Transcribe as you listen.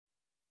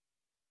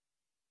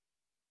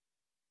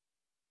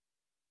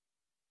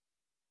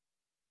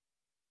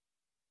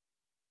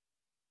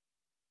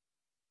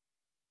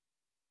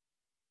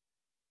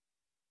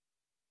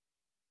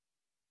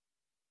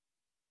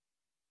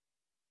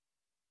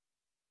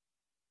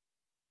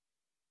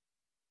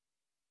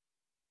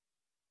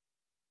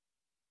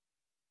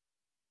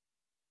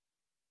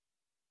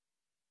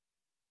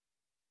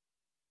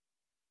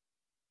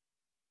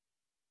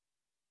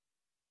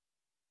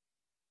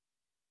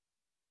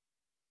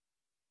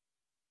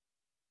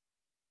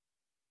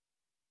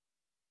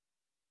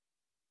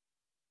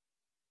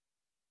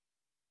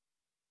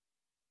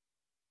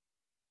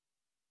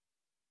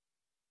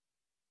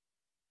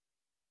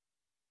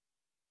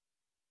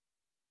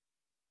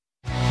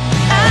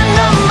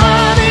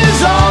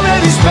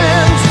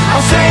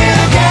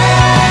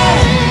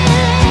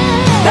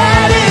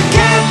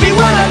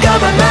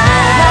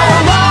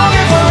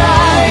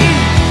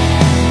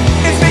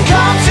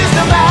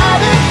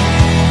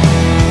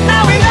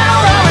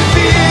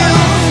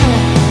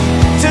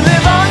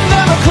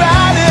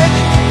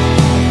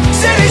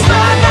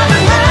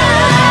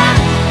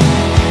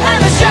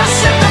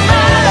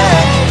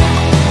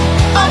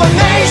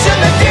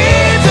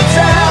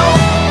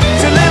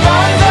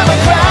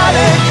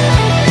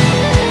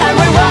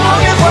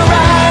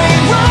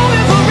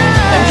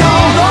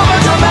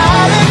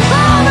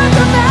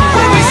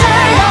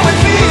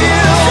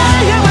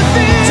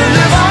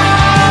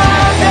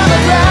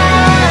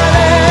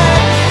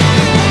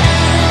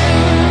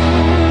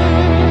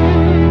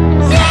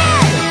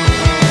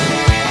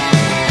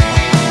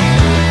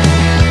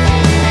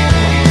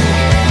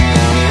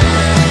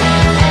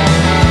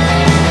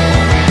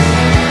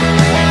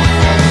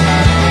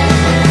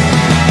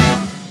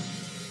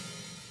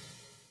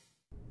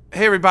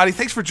everybody.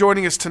 Thanks for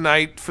joining us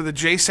tonight for the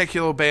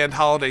Sekulow Band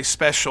Holiday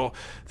Special.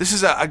 This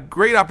is a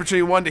great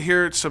opportunity, one, to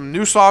hear some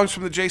new songs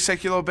from the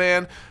Sekulow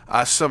Band,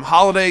 some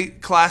holiday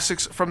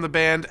classics from the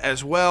band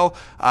as well,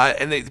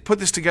 and they put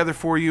this together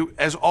for you.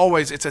 As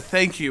always, it's a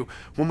thank you.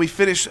 When we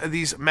finish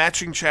these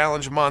matching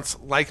challenge months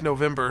like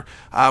November,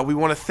 we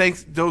want to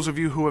thank those of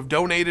you who have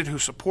donated, who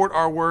support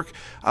our work.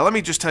 Let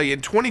me just tell you,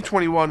 in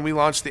 2021, we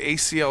launched the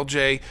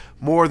ACLJ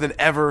More Than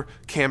Ever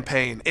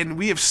campaign, and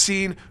we have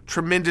seen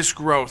tremendous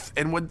growth.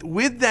 And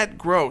with that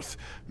growth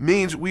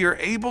means we are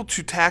able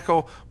to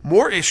tackle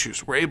more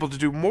issues. We're able to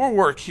do more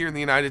work here in the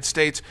United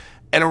States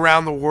and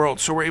around the world.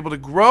 So we're able to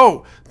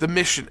grow the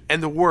mission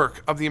and the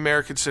work of the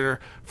American Center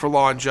for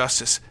Law and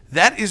Justice.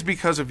 That is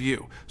because of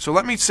you. So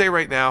let me say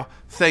right now,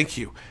 thank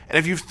you. And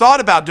if you've thought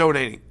about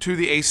donating to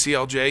the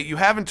ACLJ, you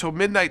have until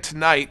midnight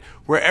tonight,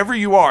 wherever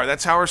you are,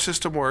 that's how our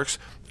system works,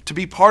 to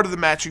be part of the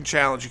matching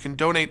challenge. You can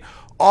donate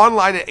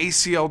online at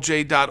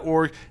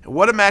aclj.org. And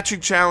what a matching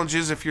challenge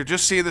is, if you're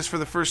just seeing this for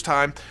the first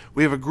time,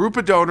 we have a group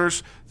of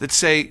donors that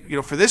say,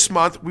 for this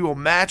month, we will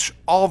match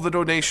all of the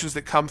donations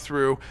that come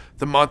through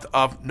the month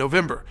of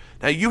November.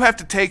 Now, you have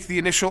to take the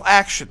initial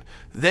action.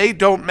 They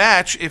don't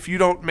match if you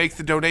don't make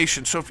the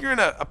donation. So if you're in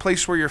a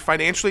place where you're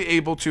financially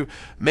able to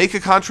make a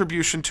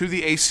contribution to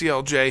the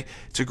ACLJ,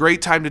 it's a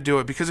great time to do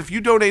it, because if you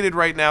donated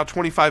right now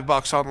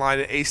 $25 online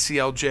at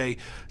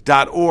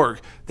aclj.org,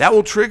 that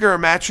will trigger a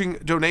matching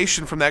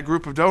donation from that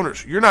group of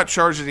donors. You're not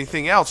charged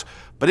anything else,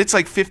 but it's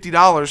like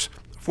 $50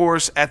 for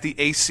us at the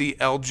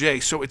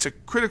ACLJ. So it's a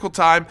critical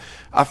time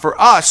for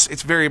us.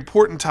 It's a very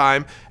important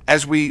time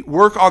as we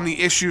work on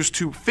the issues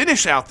to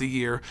finish out the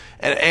year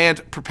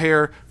and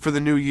prepare for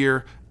the new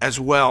year as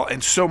well.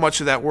 And so much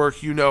of that work,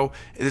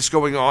 is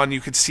going on.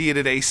 You can see it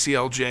at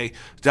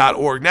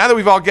aclj.org. Now that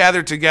we've all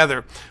gathered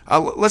together,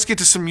 let's get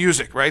to some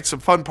music, right? Some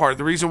fun part.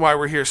 The reason why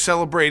we're here,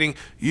 celebrating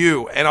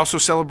you and also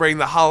celebrating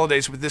the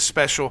holidays with this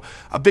special.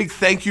 A big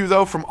thank you,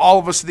 though, from all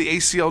of us at the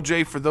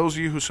ACLJ for those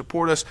of you who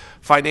support us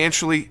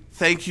financially.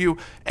 Thank you.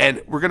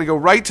 And we're going to go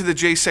right to the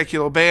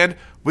Sekulow Band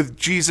with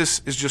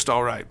Jesus Is Just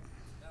All Right.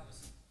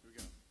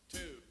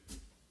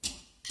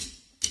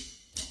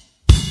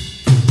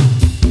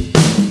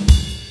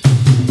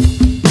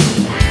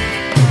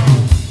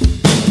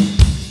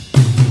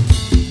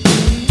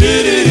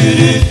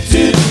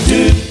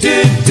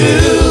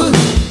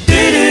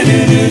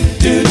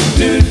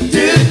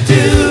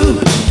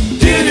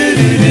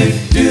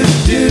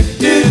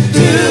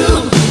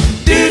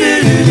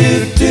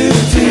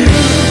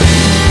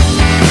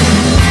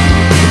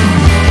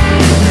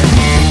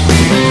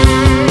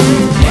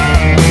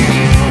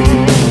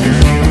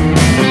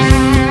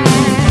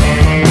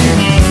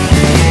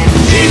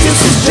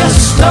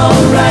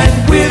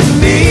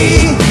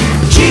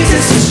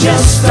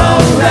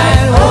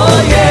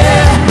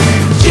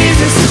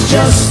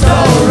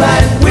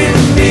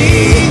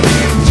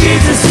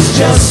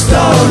 Just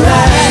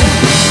alright.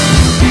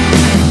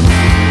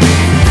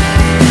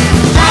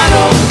 I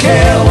don't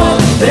care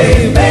what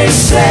they may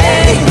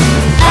say.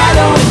 I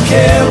don't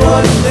care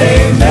what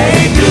they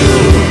may do.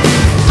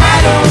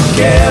 I don't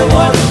care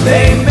what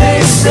they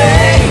may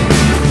say.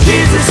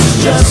 Jesus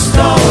is just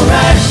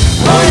alright.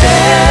 Oh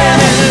yeah,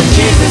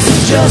 Jesus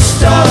is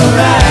just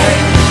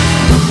alright.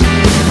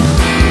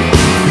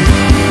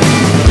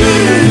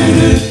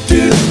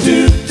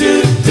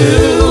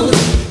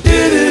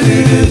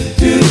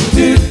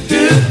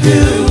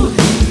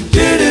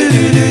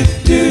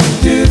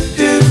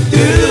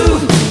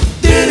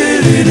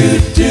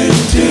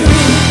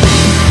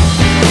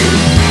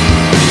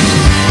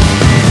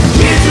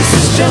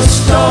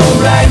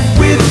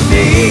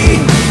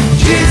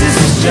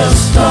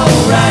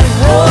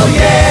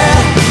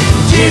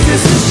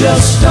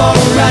 Just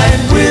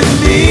alright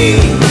with me.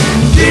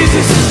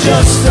 Jesus is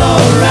just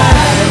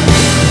alright.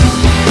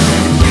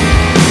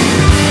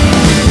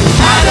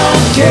 I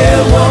don't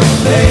care what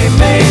they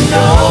may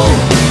know.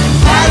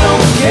 I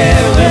don't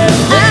care where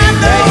they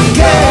may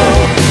go.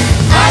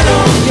 I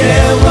don't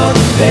care what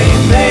they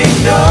may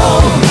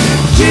know.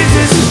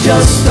 Jesus is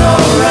just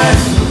alright.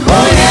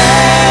 Oh yeah.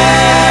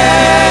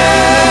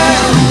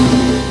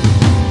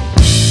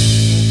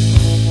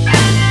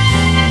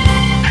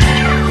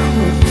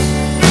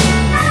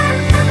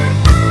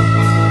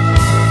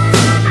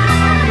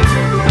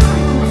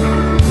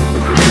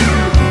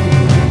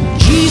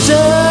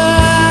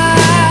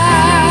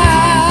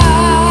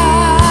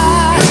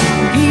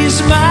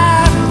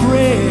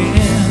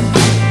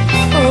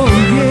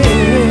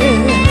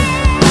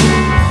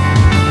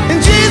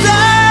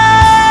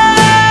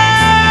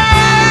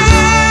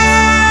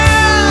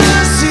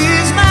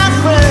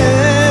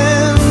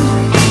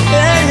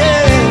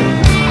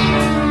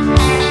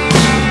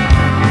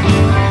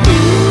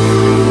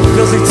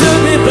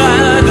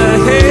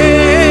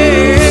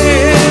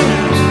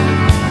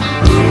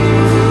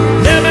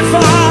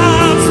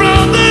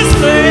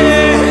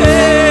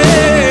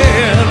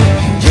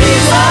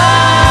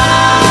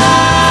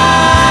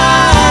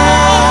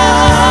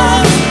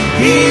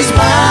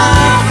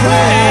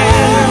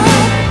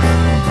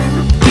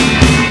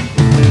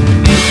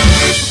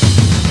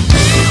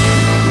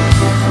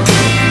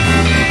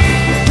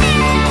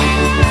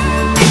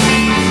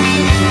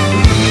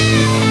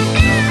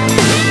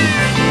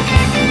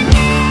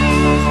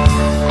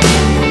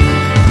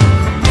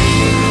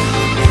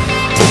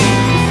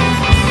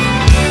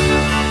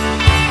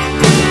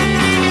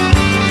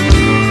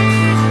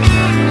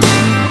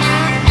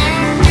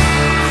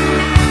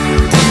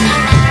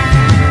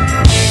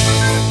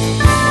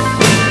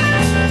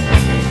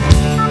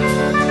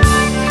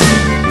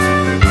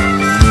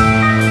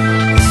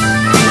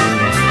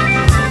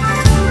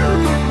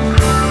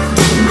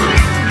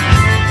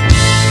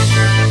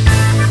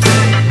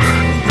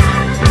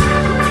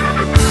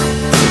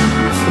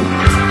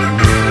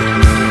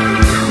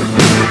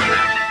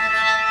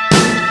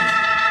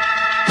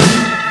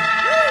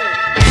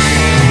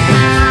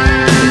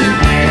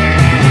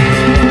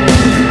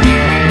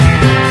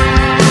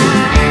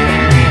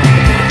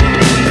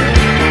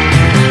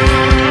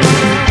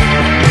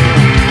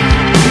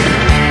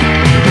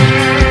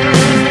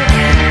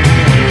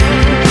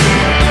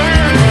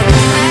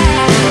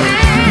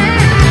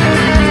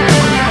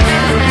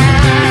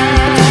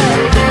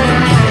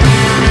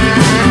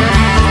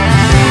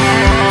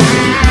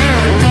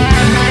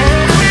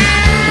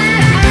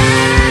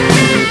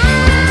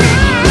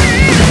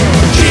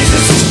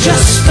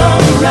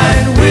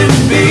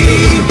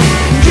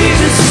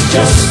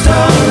 just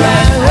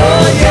alright.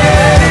 Oh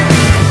yeah,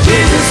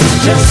 Jesus is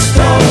just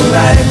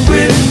alright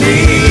with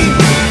me.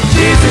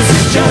 Jesus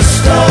is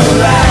just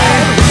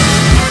alright.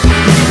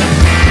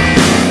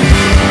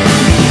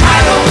 I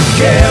don't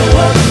care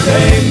what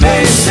they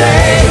may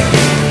say.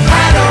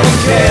 I don't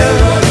care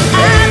what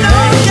they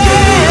may do.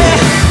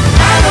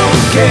 I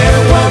don't care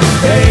what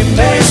they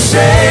may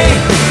say.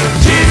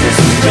 Jesus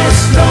is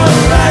just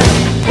alright.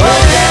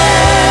 Oh yeah.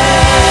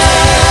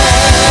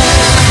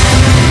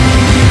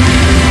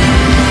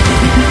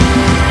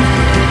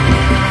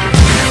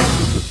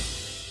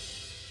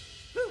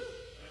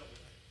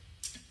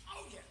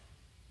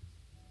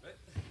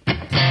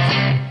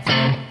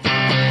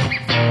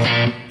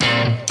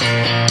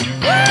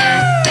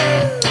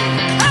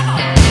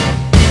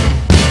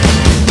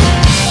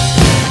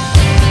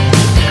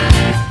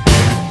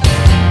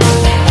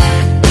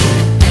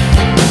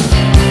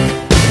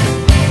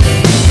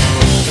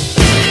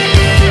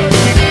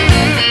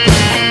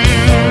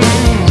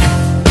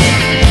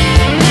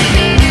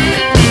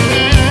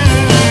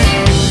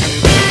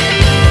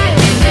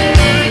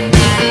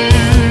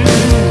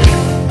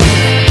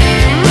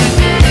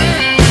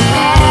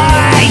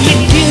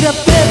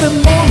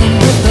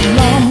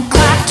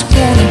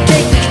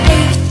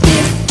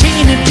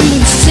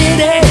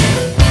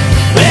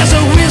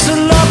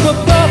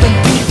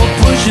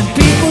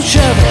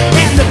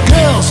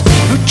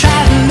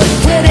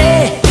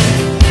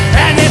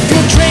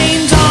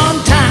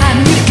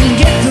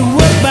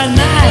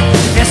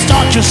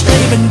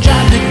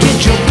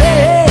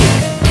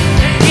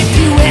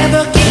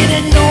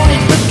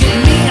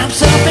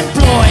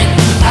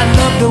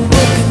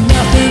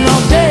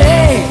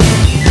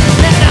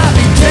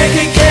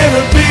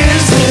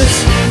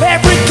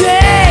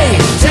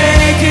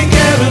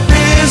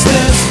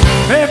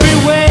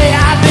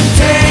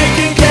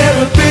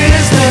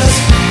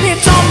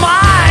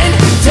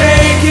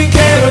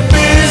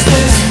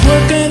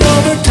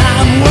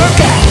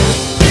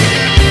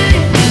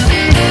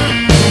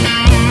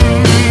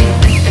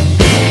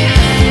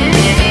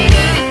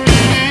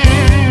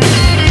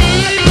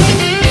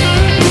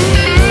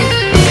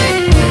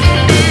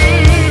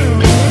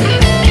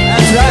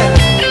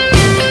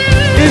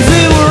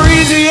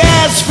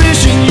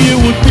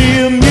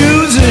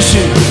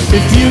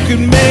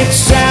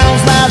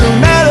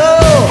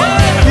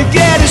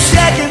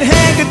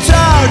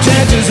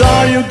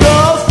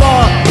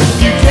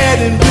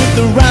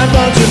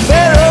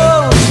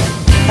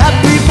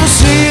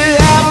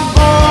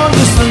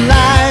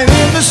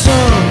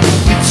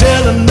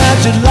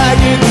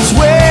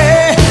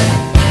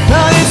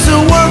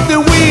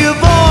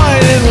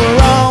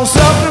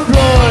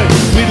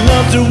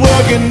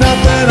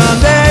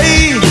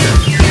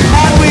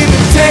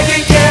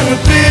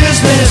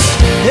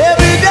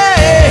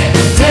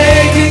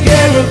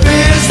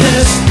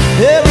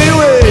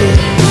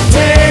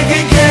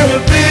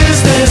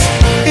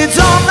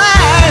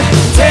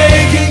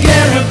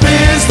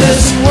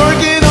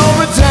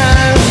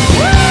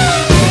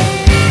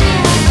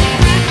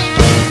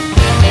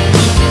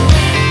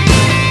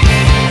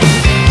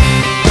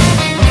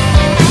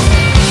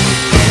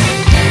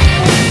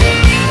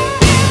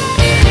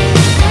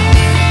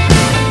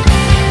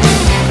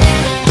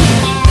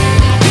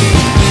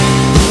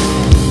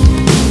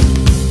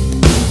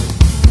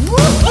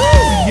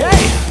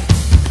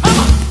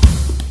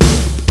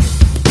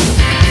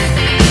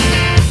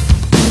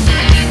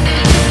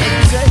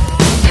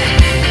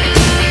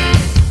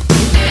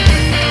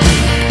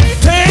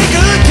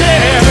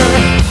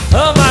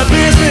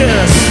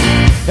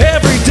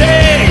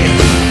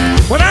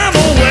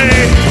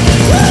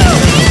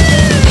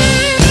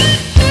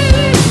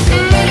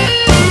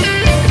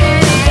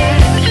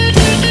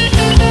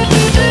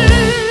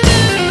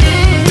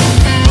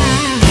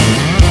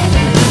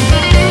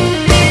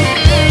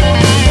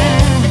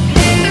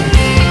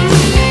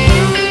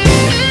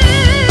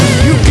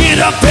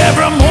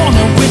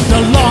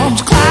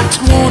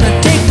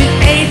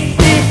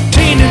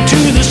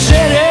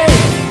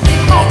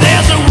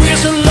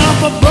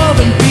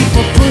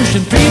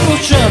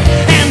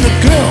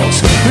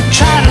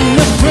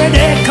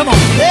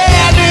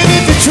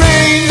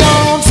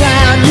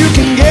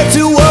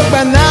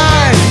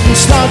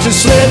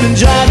 Just living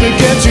job to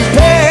get you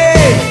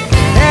paid.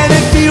 And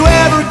if you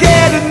ever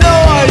get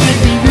annoyed, you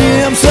can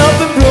be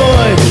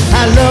self-employed.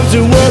 I love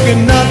to work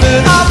and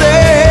nothing all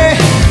day.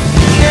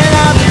 And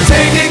I've been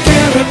taking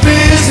care of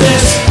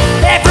business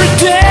every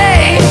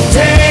day.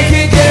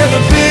 Taking care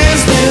of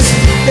business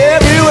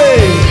every way.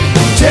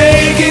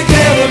 Taking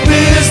care of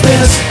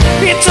business,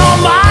 it's all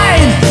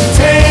mine.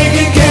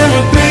 Taking care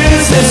of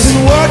business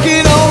and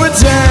working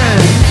overtime.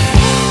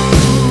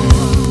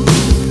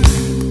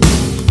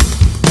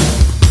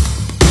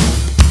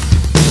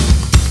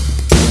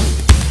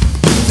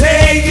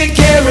 Taking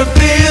care of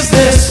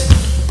business.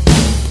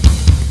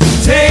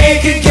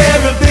 Taking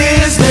care of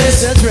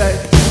business. That's right.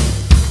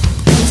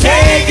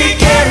 Taking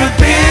care of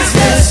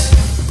business.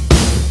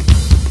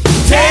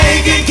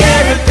 Taking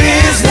care of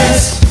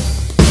business.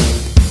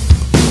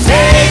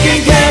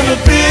 Taking care of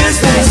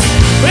business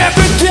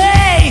every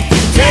day.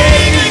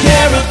 Taking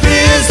care of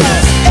business.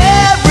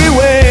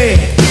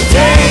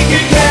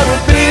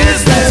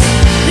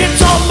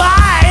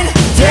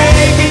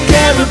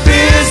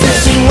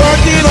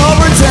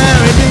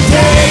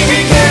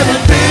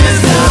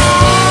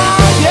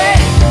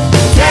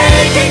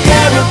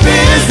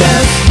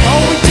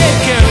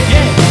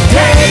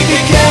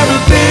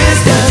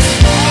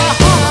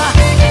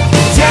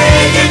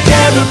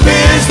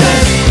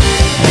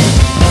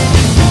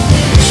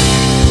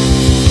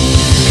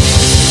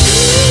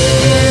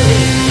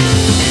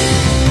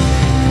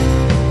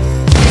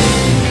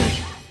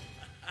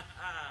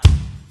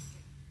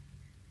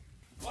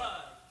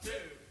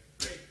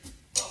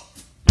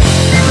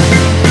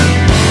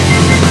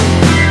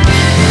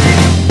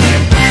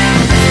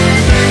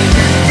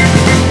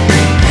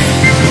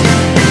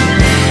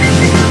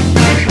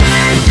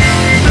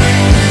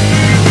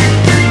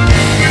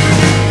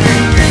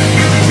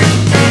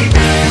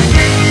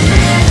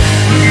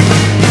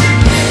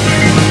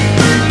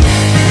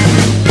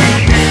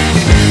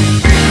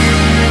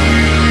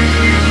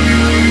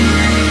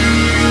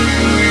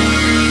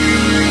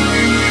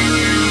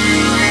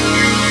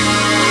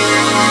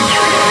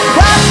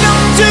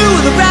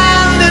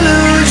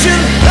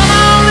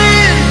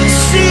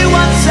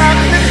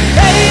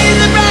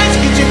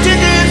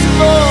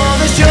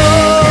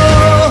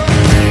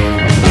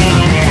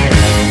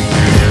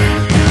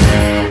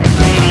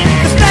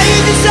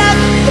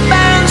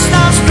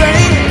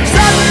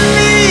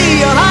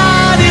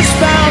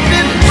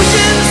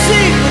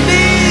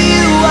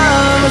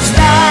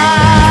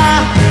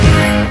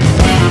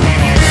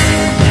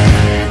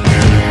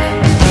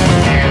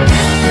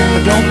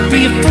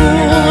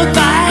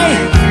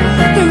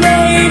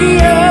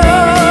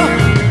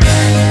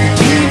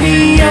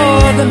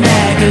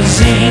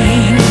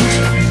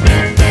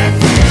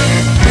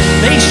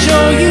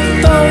 you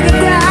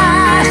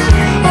photographs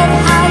of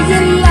how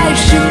your life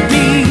should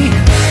be,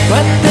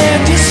 but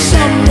they're just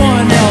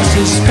someone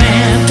else's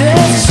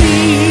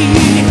fantasy.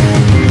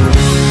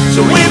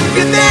 So if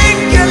you think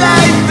your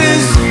life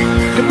is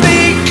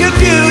complete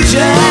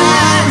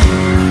confusion,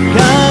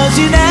 'cause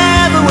you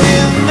never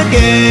win the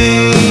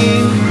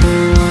game,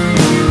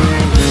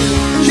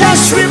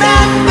 just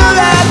remember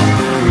that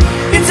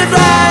it's a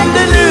grand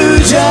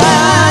illusion,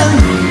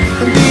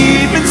 and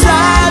deep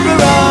inside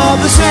we're all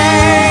the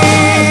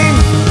same.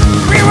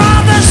 We're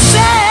all the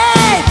same.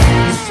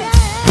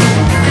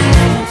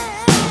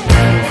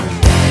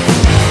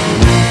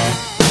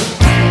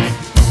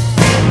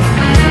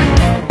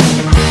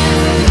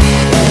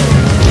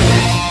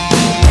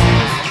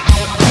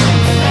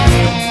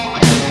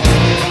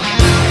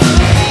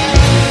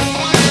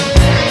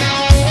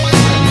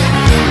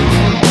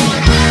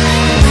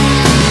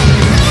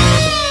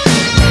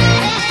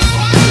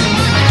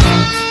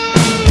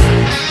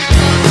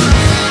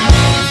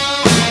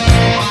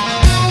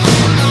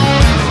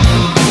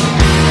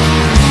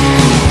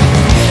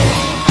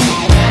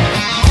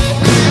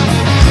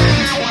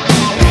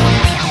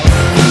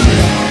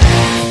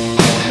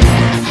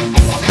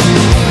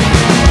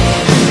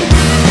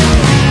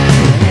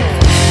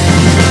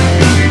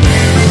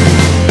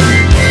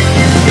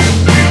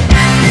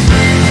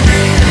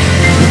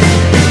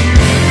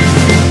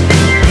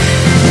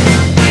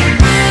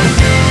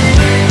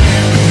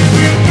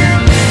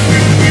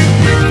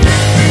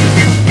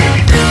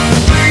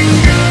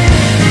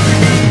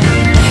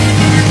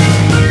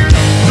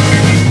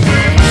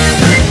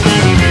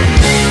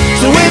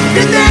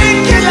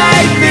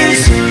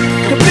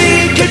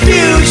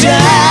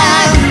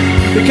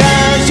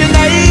 Because your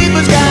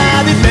neighbor's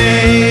got it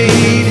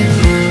made.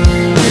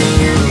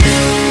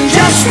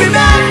 Just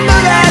remember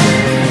that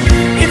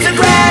it's a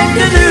grand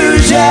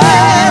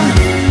illusion,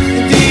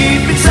 and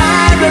deep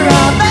inside we're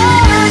all the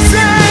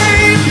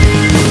same.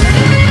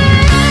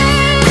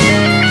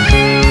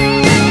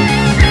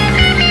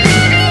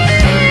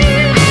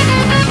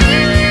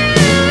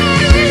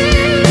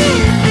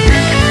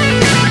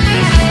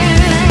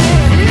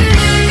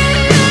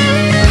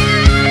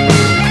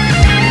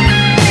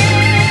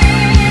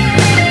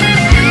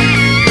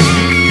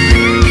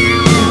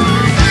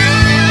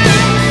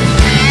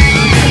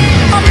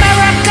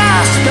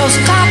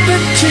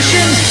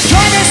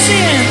 Join us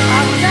in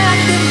our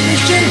grand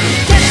mission.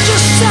 Get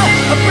yourself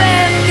a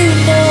brand new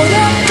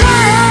motor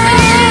car.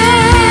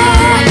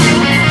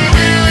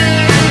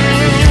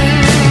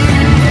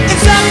 And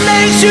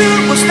someday soon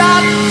we'll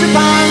stop to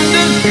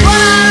ponder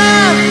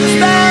what the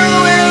spell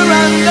we're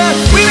under.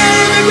 We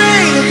may be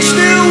great and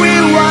still we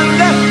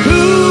wonder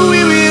who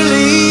we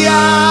really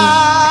are.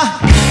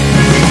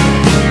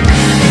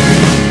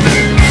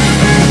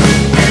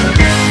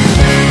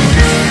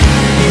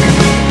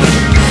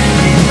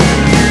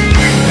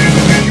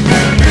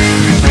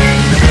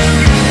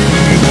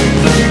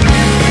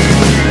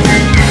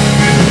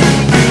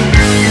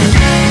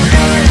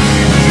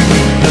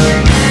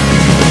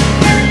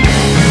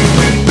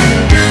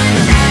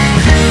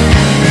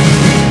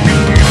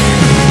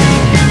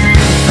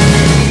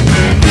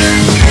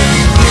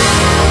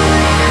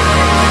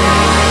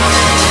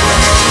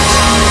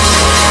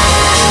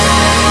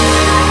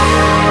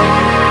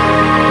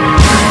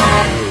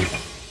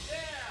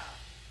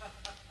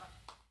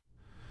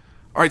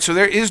 All right, so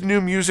there is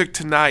new music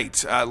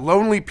tonight.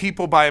 Lonely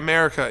People by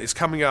America is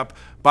coming up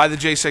by the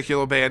Jay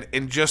Sekulow Band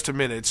in just a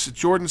minute. It's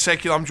Jordan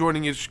Sekulow. I'm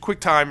joining you.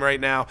 Quick time right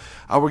now.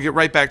 We'll get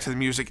right back to the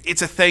music.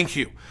 It's a thank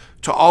you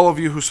to all of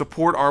you who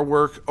support our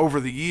work over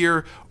the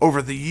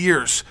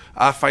years,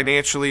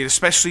 financially, and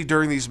especially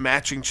during these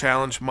matching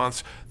challenge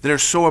months that are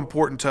so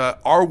important to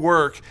our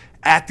work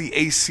at the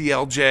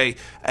ACLJ.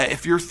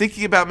 If you're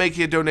thinking about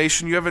making a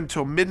donation, you have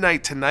until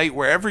midnight tonight,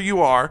 wherever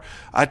you are,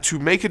 to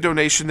make a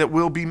donation that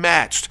will be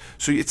matched.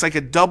 So it's like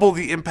a double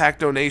the impact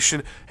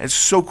donation, and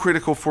so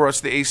critical for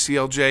us, the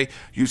ACLJ.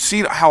 You've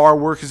seen how our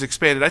work has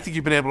expanded. I think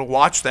you've been able to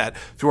watch that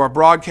through our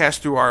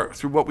broadcast, through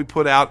what we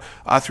put out,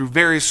 through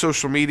various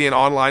social media and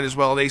online as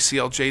well at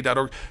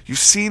aclj.org. You've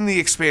seen the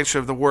expansion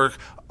of the work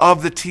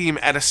of the team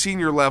at a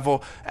senior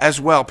level as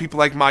well. People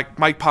like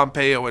Mike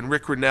Pompeo and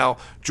Rick Rennell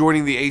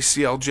joining the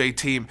ACLJ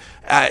team.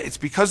 It's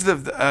because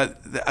of,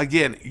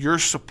 again, your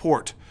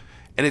support.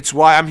 And it's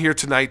why I'm here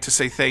tonight to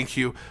say thank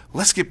you.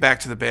 Let's get back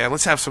to the band.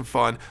 Let's have some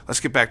fun.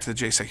 Let's get back to the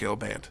Jay Sekulow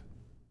Band.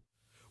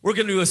 We're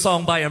going to do a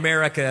song by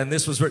America, and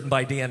this was written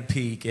by Dan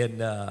Peake,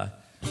 and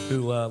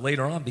who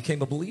later on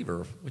became a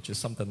believer, which is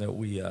something that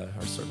we are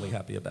certainly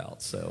happy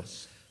about. So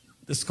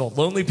this is called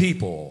Lonely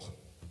People.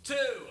 2,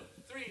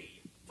 3,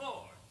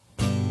 4.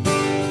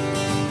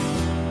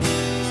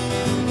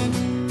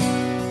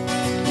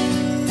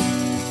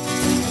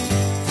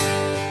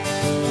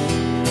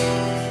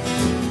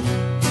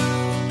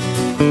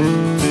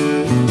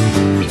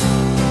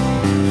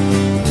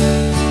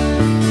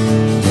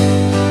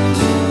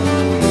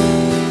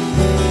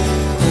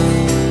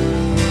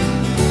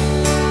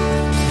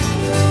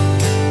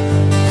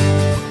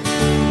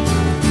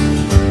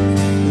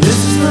 This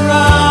is for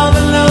all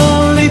the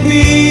lonely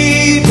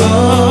people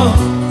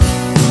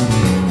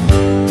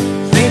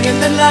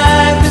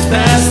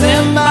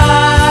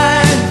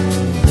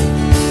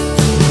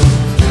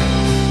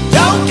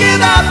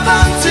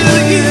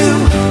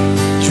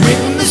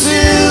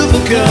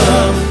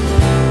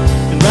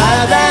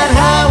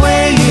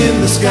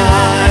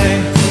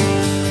sky.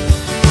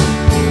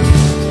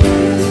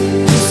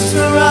 This is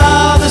for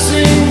all the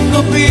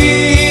single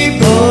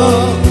people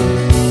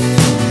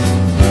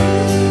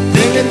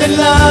thinking that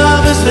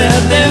love has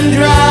left them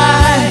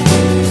dry.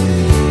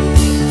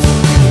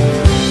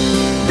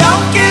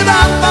 Don't give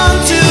up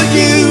until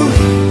you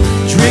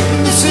drink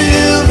the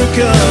silver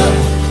cup.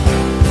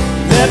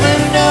 Never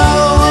know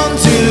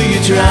until you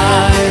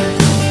try.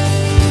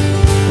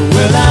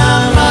 Well,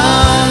 I'm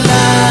on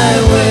my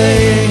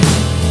way,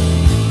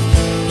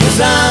 'cause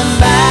I'm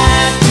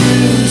back to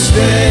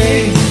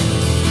stay.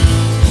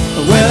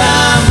 Well,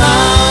 I'm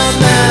on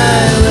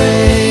my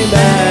way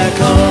back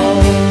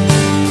home.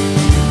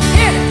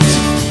 Hit it!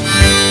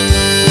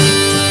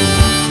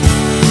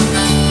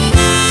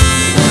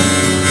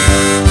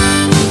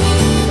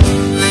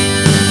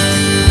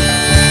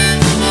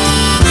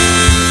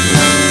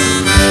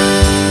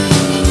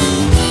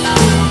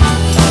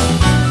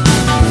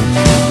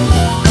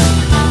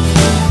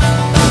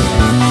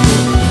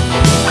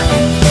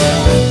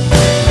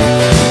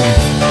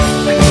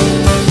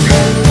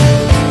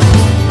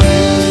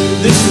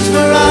 This is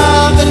for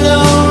all the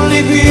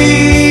lonely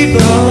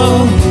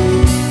people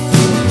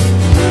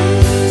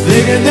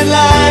thinking that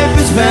life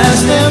has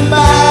passed them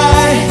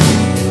by.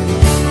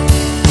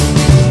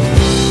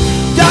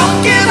 Don't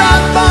give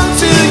up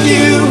until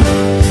you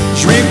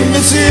drink from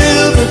the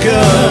silver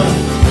cup.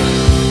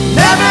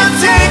 Never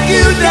take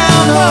you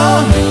down, oh,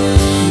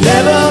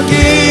 never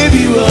give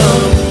you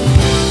up.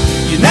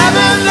 You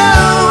never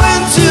know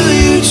until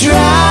you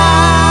try.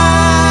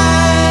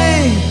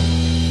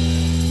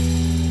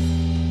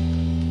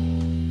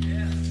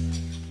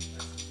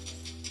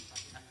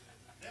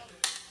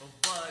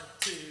 One,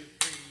 two,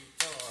 three,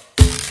 four.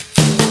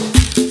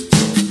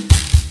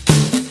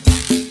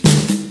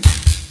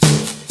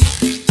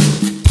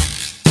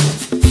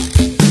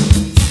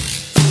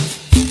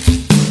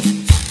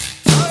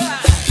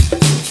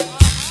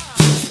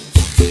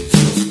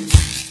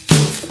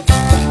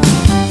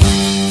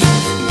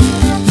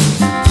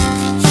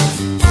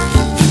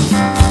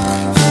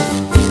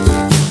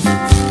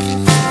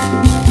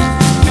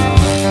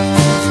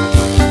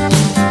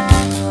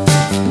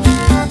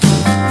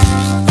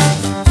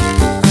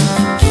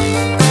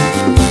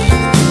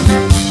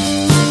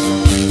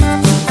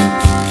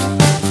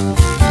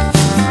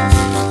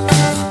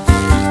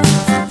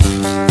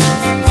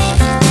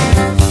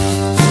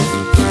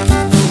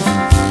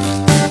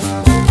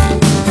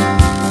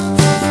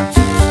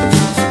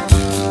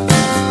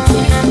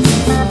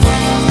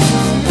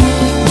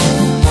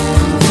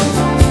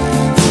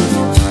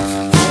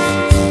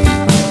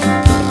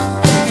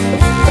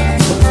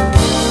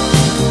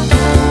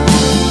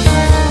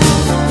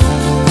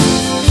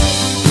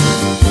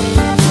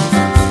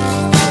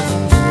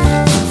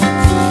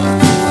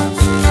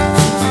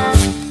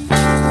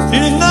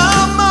 In the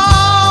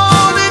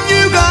morning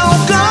you go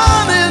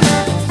gunning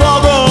for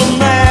the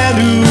man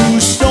who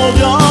stole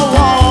your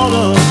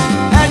water,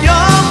 and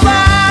your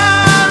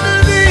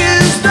family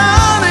is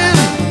stunning,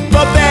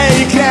 but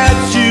they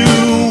catch you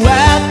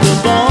at the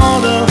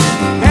border,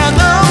 and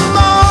the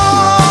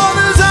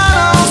mourners are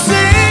all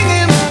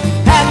singing,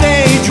 and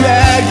they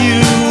drag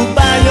you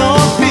by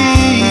your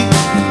feet,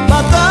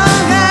 but the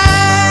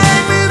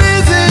hangman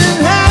isn't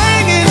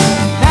hanging,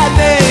 and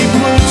they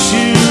put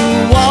you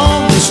on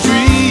the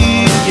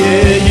street.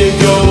 Yeah, you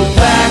go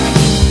back,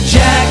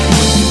 Jack,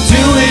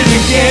 do it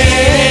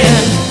again.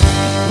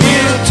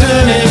 We'll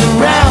turn it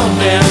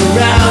around and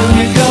around.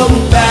 You go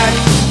back,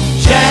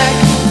 Jack,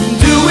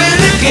 do it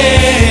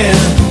again.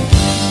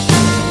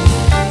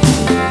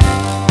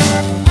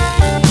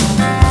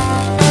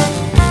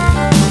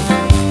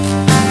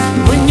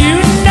 When you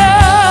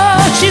know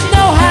she's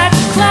no high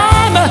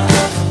climber,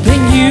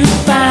 then you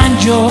find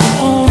your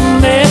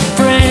only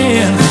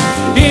friend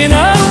in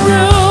a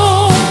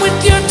room with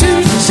your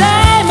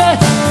two-timer,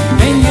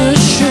 and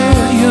you're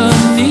sure you're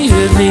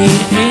near the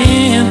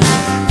end.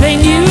 Then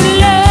you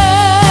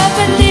love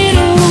a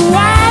little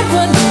wild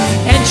one,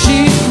 and she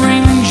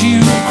brings you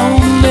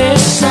only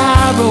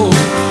sorrow.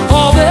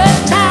 All the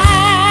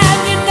time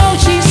you know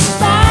she's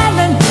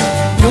smiling,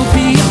 you'll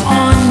be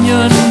on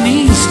your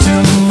knees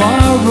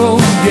tomorrow.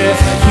 Yeah,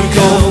 You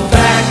go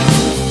back,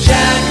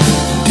 Jack,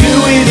 do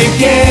it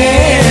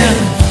again.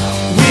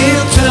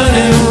 We'll turn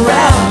it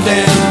round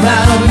and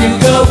round. You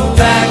go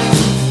back,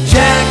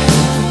 Jack,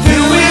 do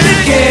it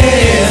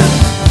again.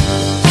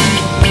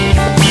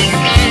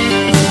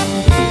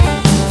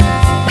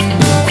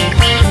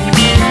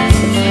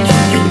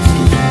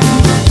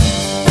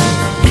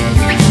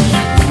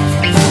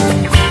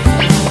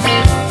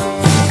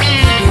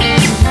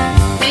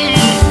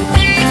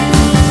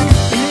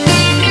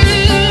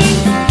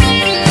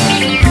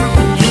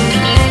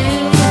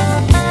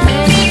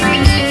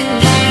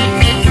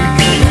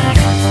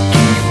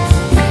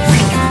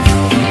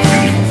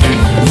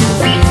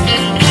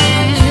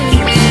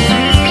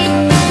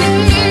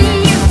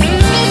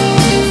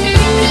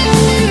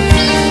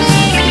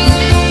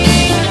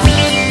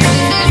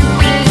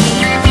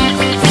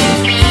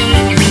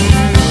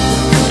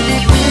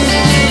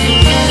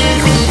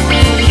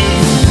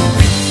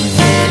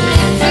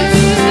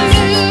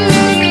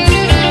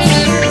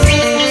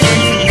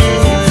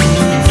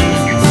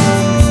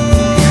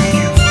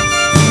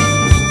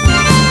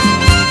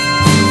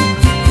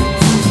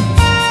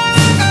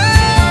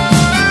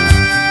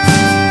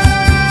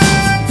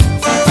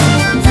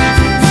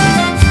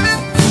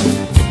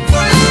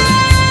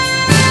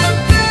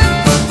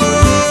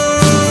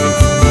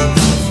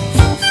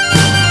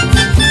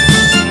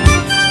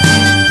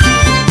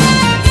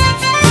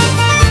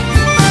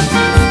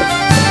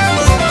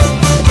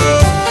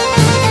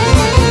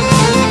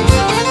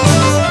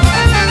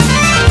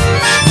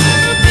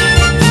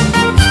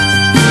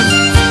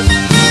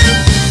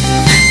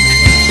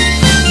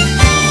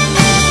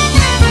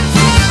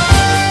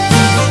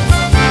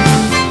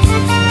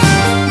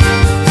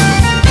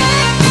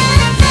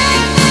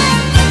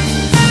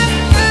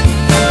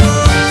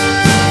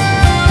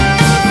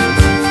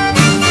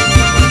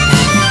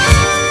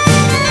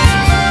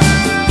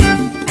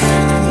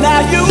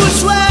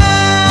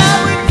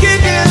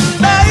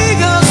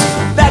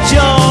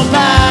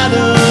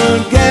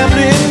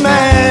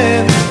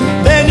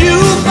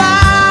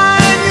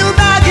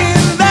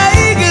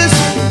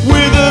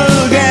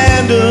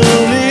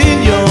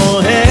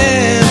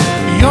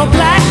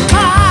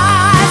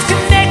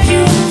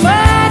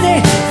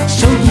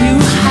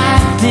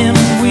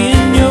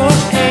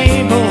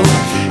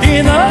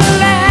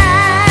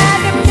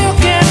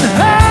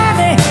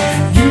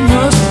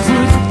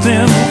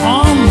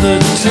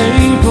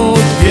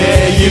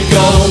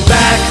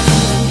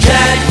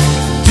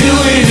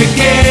 it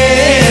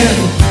again.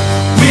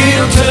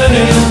 We'll turn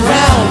it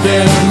around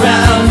and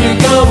around. You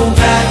go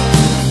back,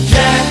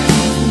 Jack,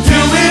 do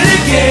it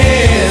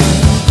again.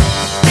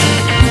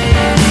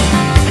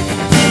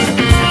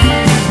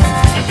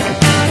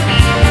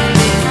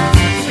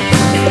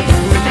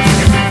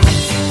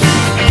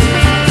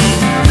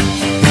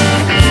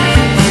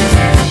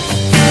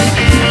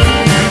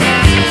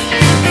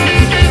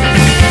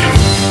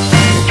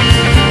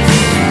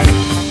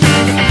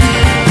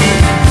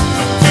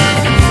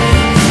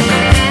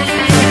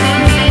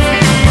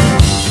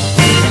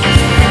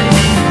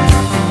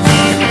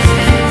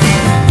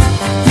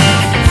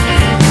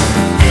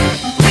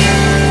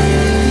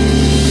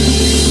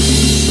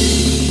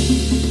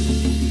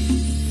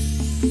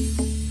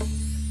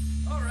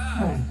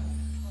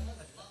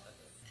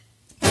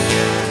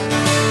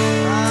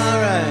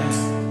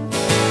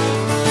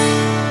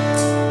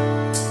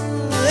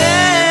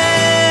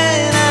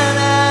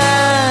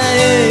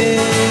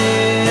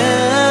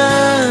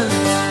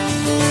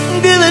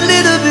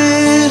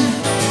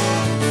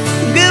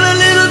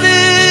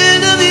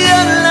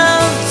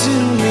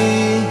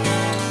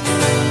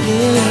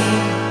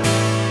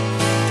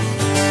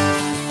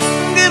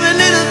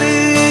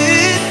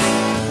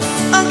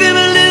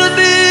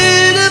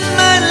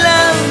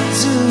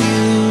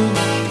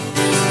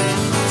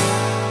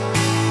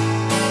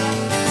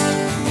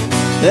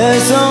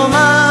 There's so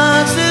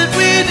much that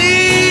we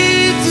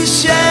need to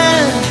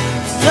share.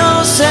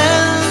 Don't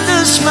send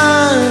a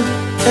smile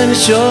and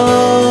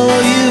show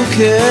you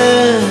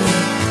care.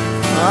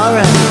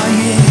 Alright.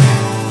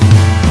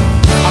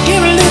 I'll give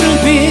a little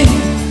bit,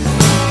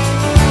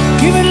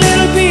 give a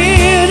little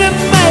bit of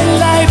my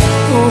life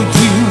for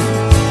you.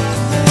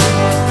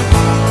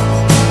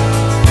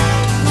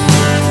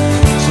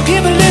 So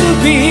give a little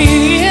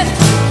bit,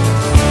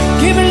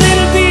 give a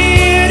little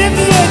bit of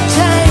your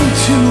time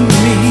to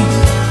me.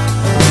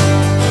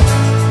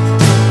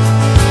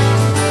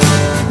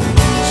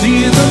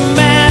 See the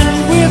man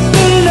with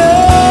the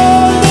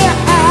lonely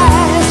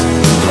eyes.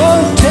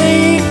 Oh,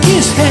 take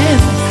his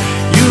hand,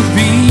 you'll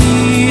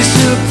be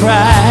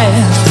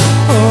surprised.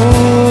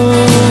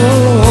 Oh,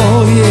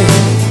 yeah.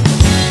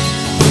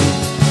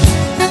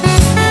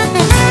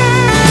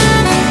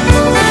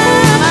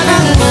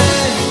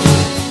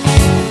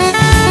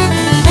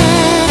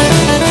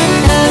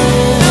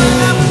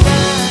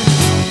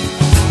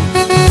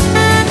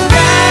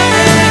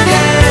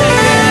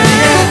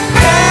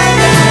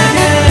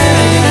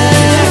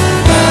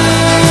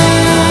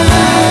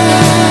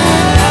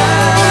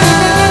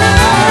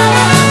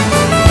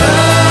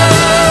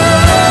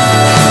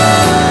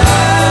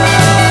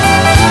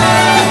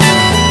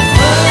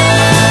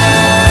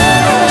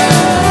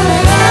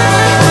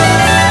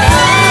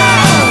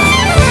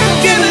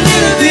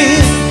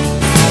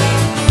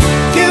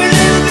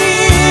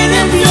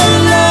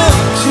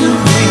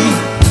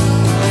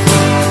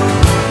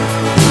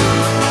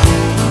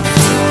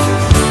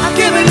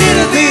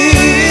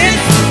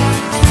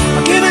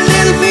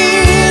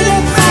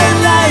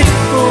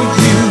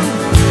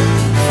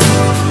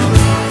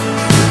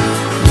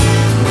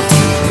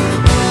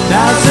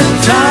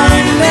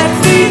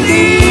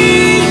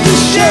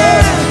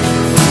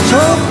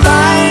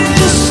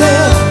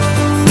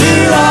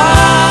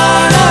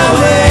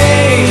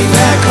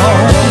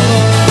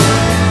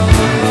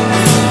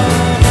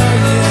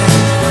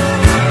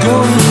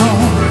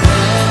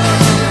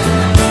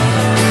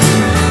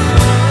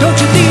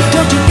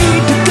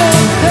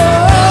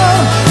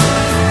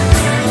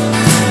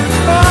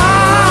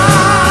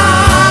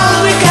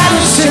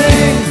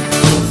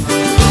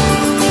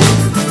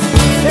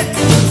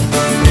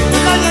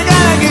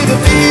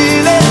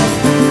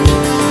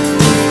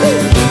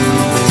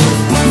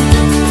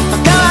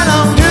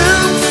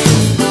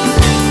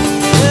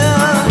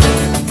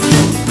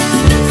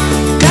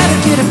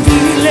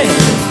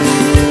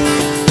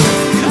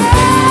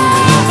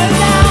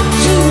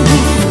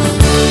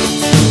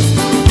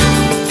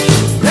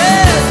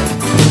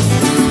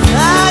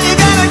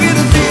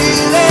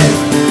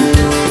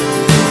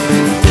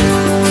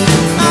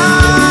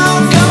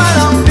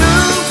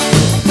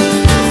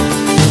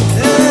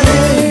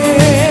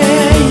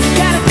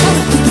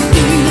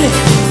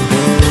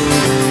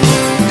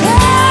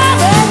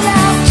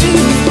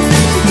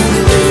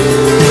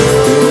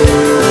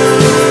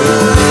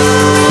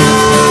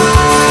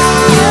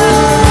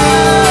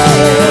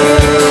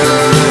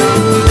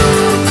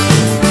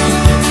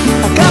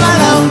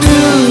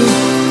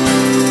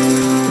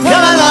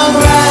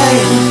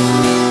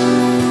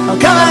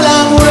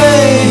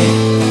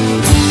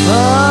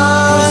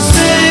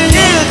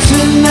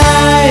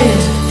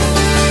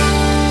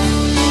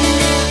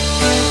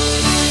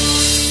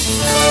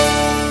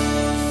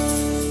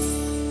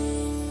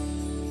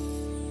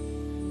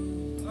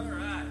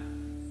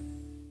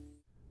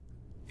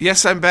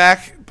 Yes, I'm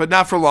back, but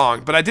not for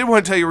long. But I did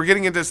want to tell you, we're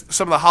getting into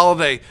some of the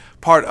holiday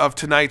part of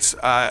tonight's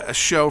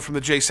show from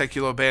the J.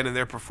 Sekulow Band and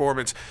their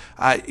performance.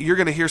 You're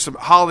going to hear some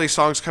holiday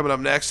songs coming up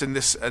next in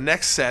this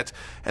next set,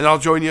 and I'll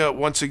join you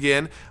once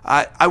again.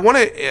 I want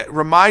to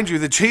remind you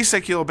the J.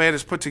 Sekulow Band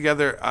has put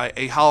together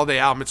a holiday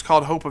album. It's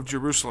called Hope of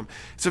Jerusalem.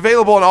 It's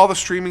available on all the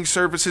streaming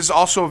services,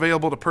 also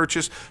available to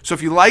purchase. So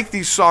if you like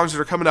these songs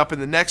that are coming up in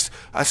the next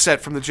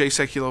set from the J.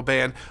 Sekulow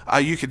Band,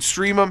 you can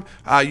stream them.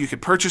 You can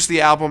purchase the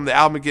album. The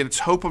album, again, it's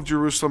Hope of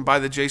Jerusalem by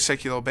the J.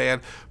 Sekulow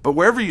Band. But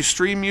wherever you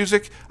stream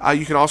music,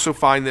 you can also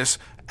find this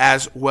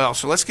as well.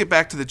 So let's get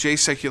back to the J.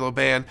 Sekulow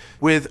Band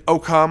with O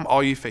Come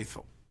All Ye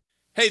Faithful.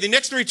 Hey, the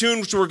next 3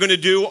 tunes we're going to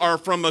do are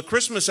from a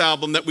Christmas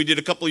album that we did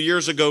a couple of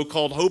years ago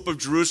called Hope of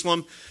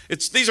Jerusalem.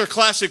 These are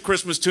classic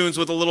Christmas tunes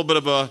with a little bit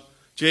of a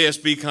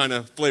JSB kind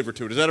of flavor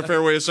to it. Is that a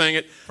fair way of saying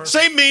it? Perfect.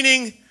 Same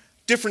meaning,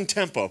 different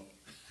tempo.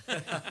 All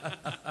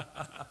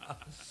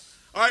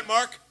right,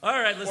 Mark. All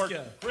right, let's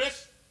go.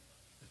 Chris?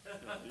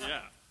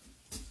 Yeah.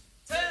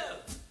 2,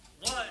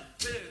 1,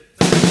 2, 3.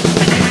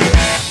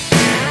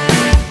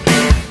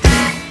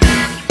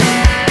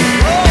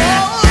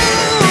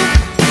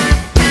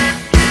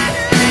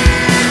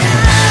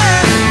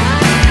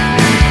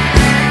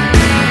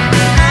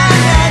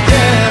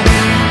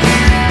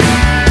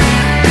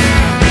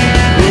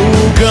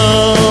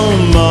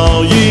 Come,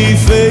 all ye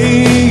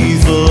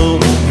faithful,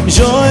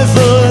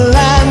 joyful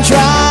and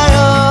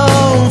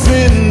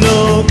triumphant.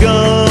 Oh,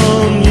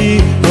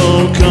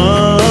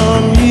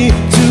 come ye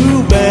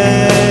to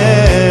Bethlehem.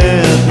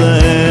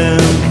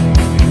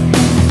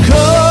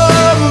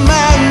 Come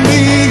and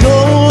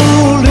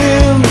behold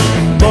him,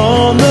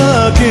 born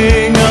the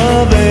King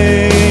of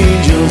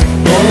angels.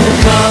 Oh,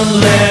 come,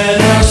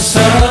 let us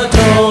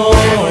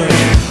adore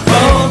him.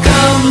 Oh,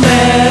 come,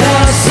 let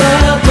us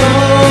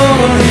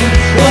adore him.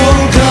 Oh,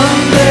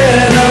 come,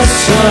 let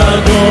us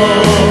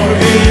adore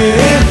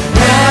him.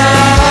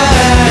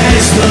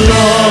 Praise the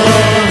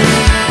Lord.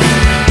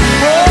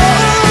 Oh.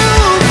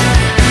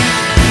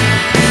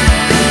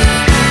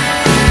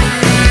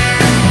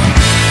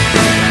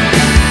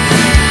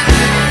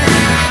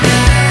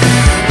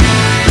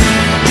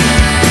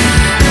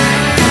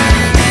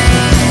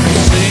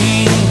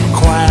 Sing,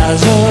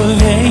 choirs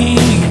of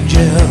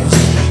angels,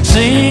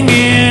 sing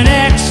in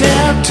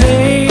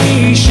acceptation.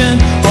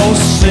 Oh,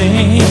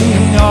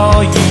 sing,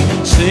 all ye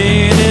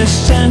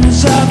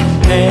citizens of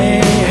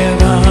heaven.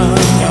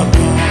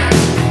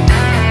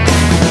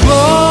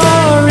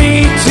 Glory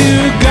to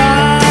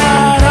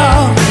God,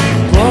 oh,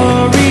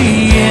 glory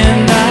in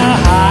the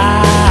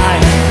high.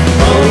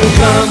 Oh,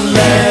 come,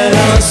 let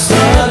us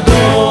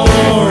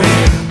adore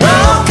him.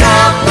 Oh,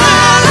 come,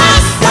 let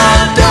us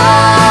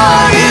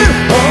adore him.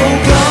 Oh,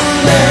 come,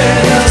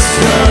 let us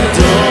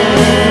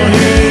adore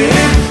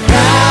him.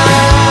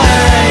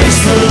 Praise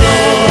the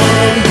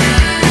Lord.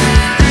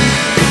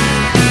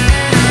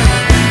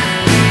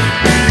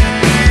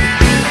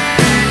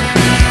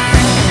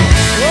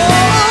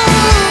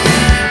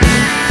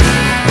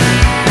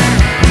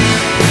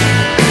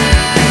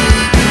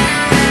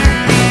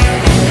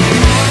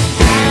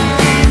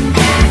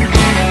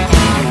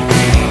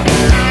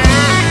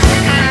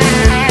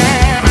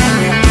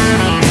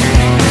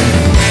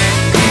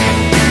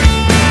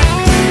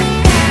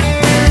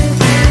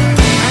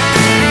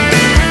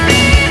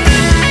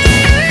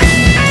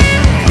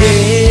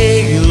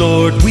 Yea,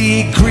 Lord,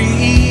 we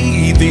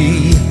greet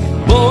thee,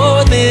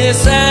 for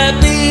this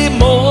happy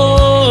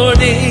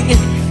morning.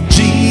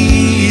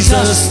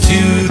 Jesus,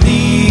 to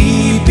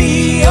thee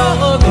be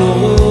all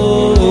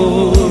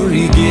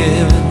glory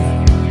given.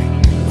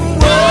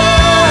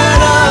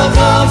 Word of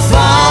the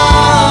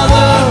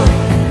Father,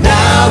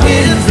 now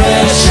in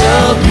flesh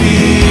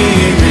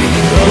appearing.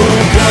 Oh,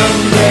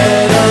 come,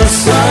 let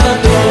us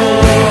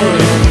adore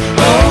him.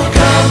 Oh,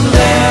 come,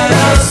 let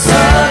us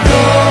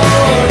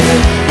adore him.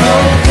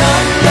 Oh,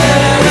 come,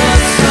 let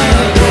us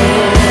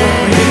adore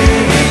him.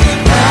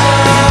 Oh,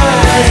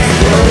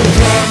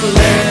 come,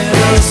 let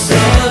us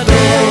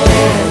adore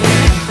him.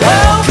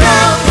 Oh,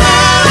 come,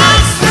 let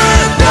us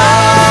adore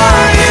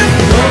him.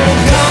 Oh,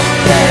 come,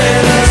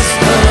 let us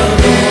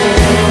adore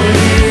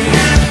him.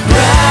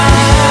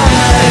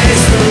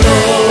 Praise the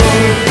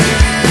Lord.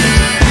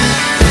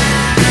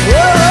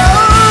 Whoa.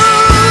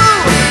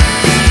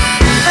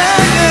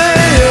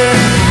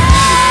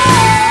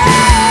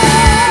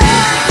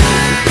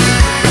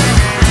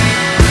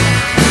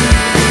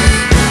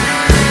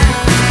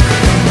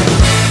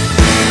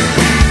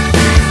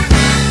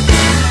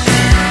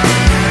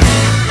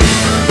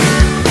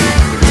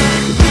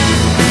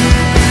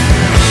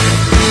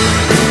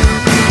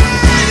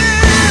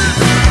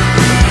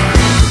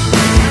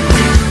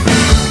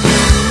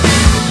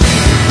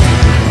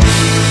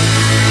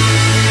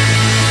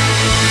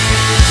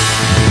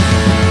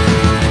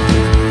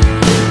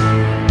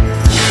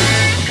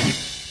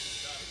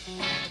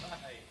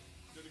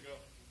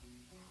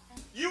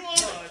 You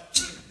own it.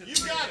 You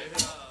got it.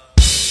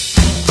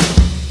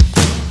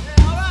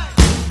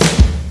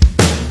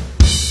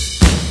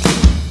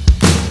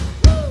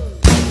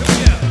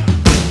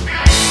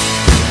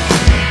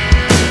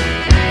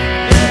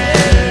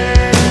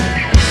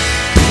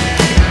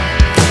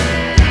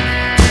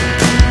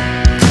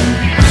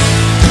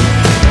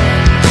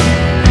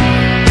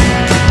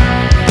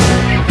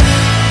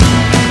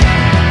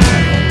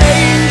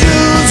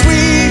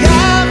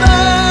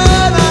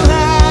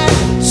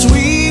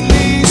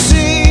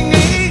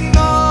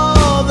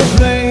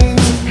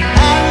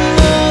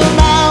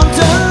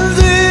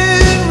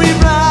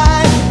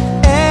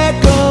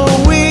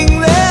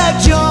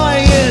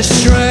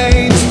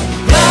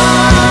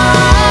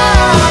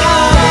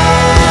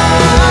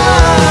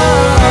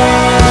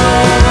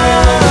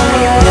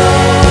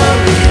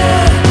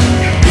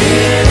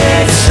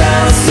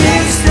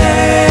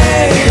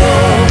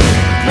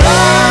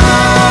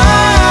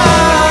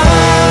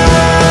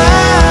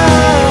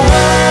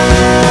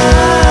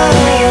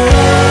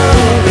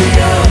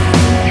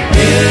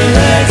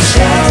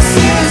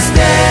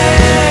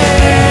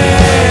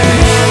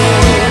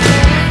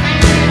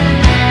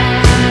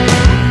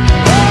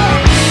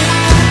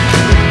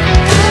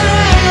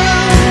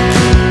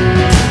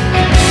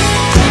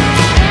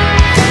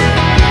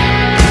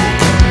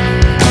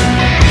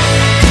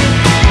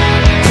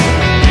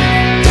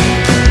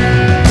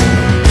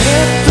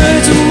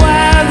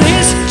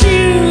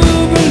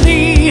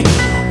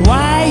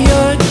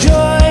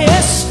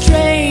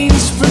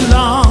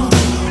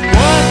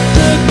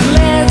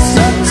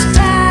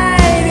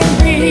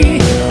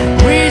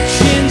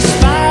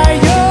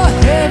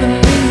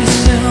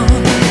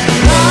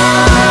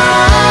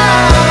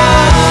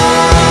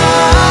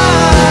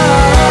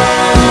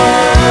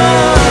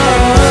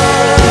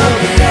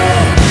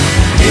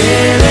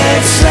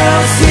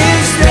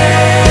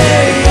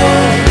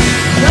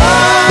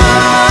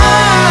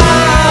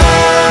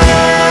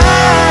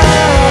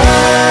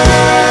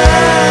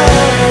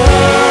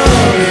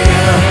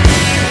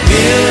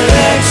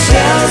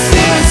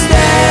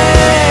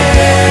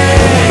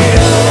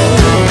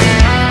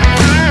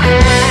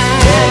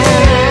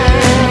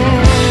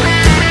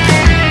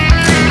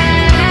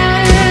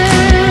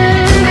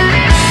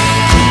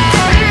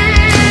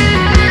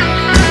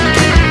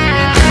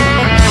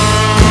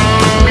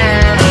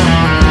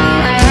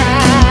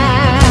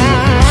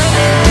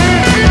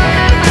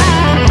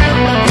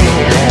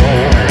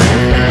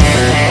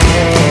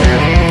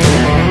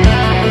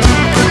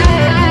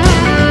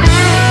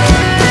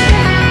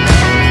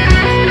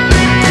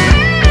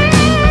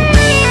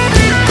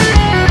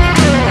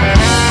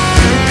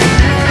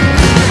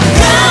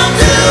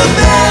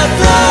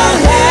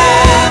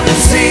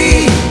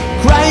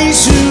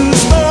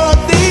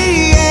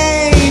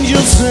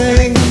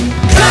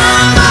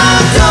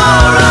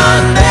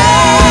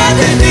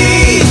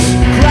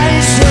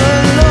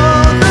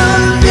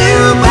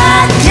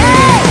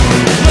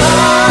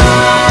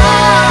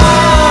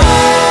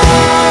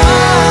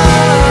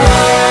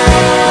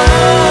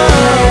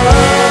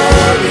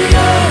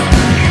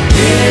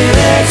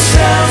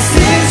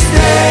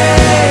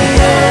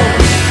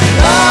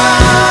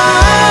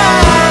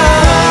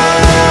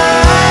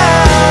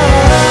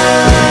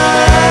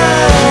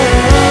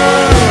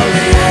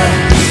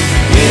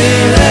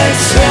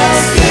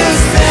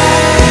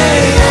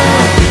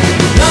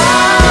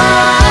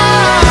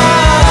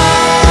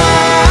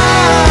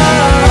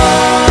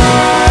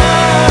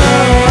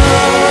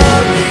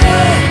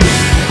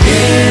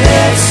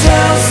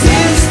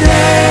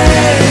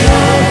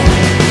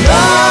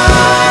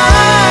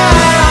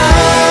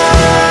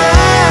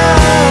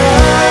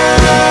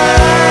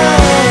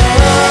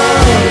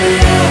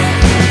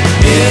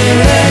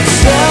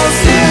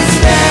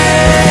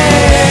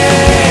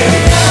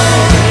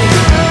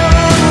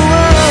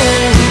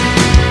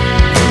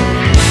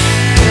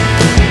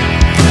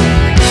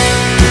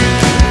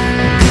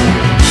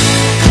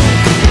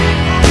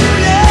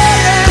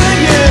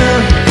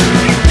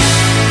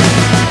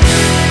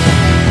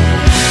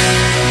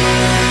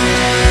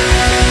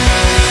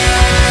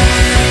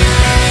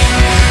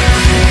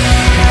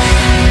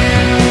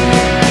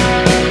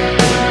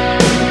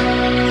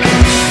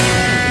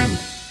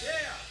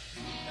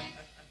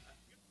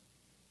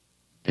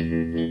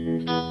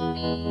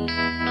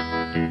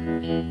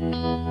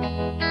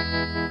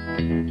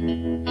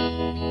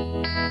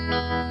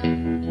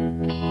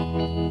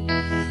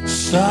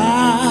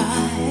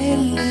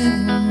 silent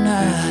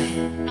night,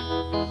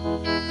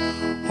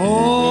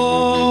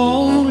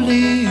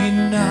 holy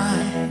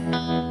night,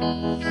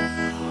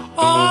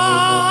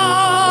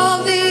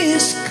 all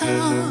is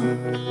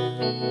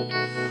calm,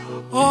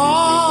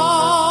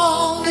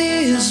 all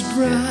is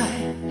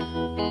bright,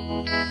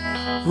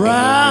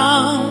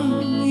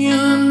 round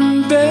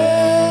yon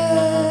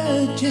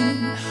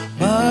virgin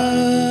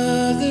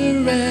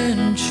mother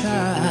and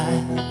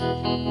child,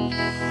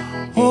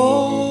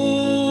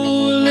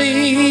 holy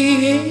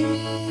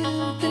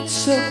infant,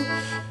 so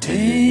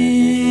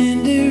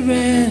tender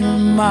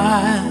and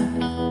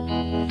mild,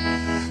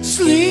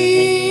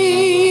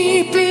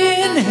 sleep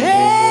in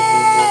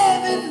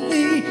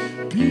heavenly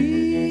peace,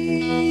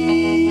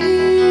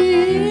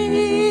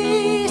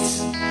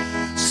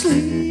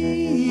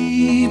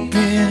 sleep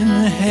in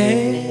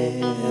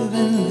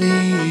heavenly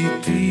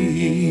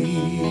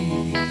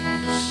peace.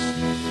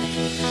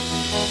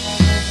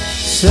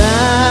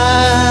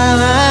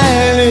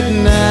 Silent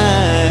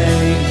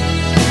night,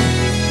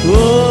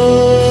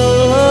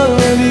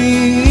 holy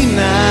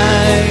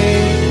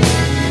night,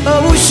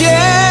 oh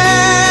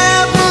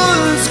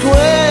shepherds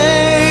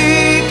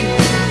quake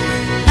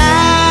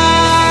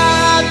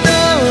at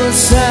the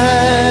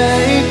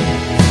sight,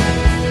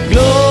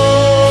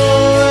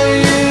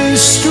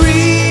 glorious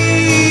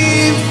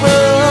stream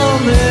from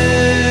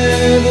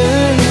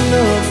heaven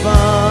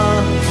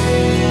afar,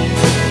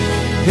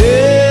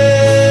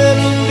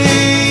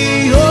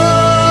 heavenly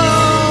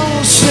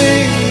hosts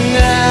sing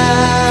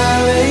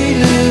hallelujah.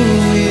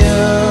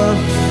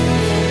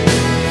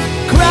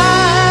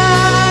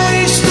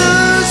 Christ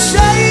the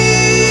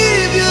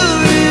Savior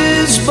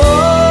is born.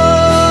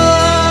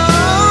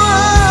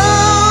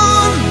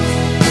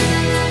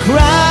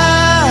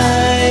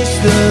 Christ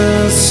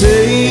the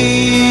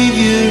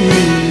Savior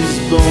is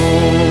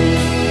born.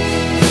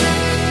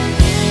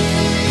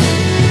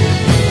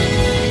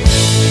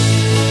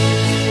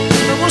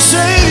 Our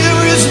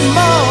Savior is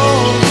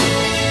born.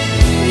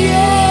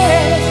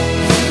 Yeah,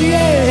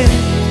 yeah.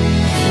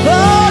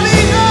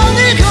 Holy,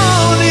 holy,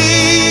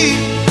 holy.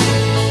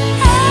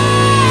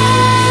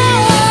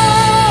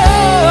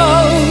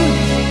 Oh,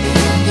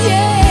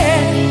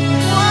 yeah.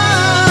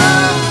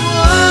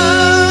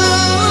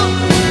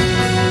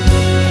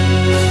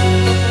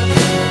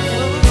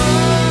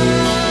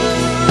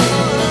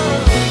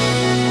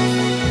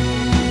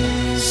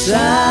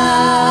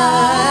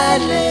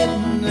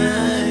 Silent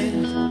night,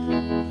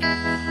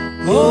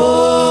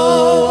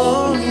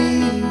 holy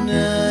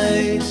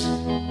night,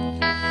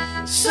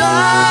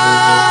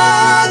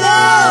 Son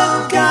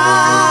of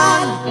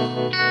God,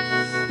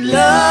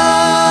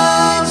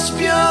 love's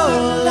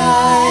pure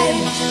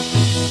light,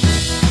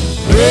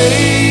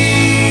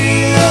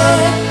 radiant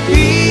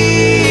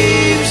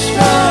beams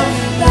from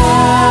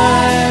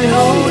thy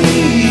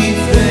holy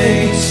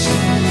face,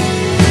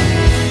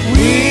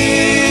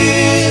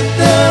 with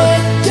the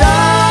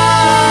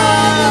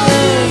dawn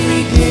of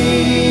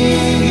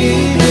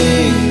redeeming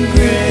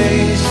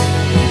grace.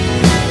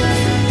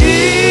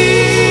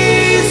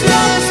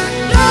 Jesus,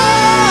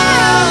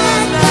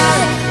 Lord, thy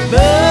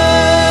birth.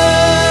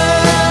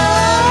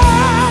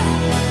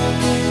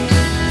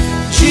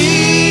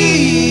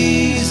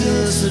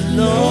 Jesus,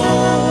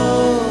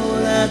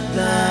 Lord, at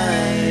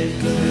thy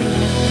birth.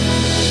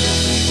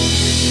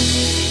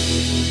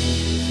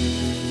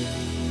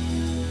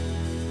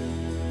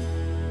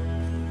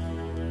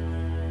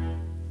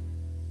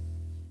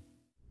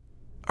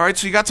 All right,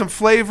 so you got some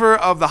flavor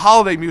of the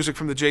holiday music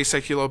from the J.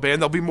 Sekulow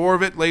Band. There'll be more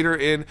of it later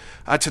in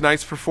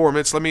tonight's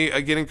performance. Let me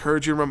again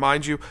encourage you and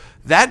remind you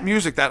that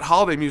music, that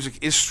holiday music,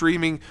 is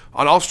streaming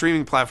on all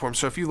streaming platforms.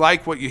 So if you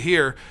like what you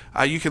hear,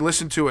 you can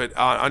listen to it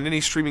on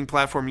any streaming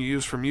platform you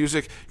use for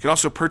music. You can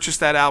also purchase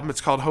that album.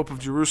 It's called Hope of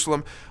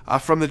Jerusalem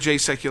from the J.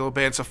 Sekulow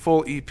Band. It's a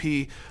full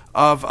EP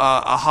of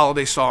a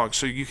holiday song,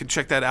 so you can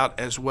check that out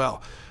as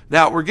well.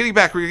 Now, we're getting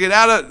back. We're going to get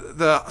out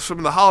of some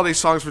of the holiday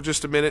songs for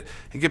just a minute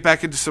and get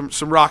back into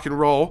some rock and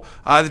roll.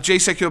 The J.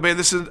 Sekulow Band,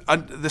 this is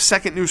the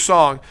second new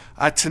song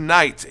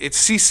tonight.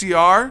 It's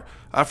CCR.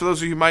 For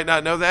those of you who might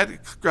not know that,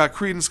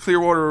 Creedence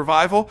Clearwater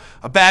Revival,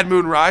 A Bad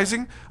Moon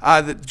Rising,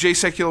 the J.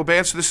 Sekulow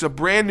Band. So this is a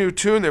brand new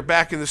tune. They're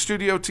back in the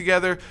studio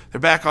together.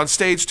 They're back on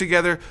stage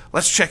together.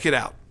 Let's check it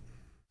out.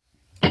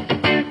 I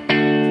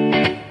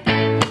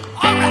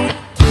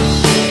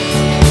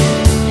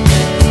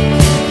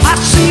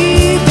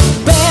see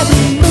the bad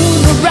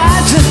moon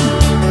rising.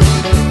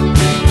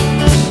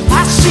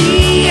 I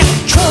see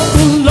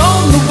trouble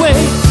on the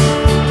way.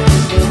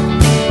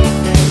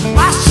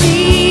 I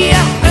see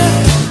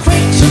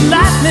earthquakes and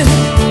lightning.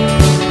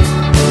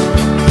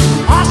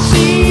 I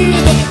see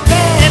the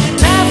bad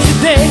times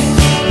today.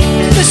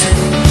 Listen,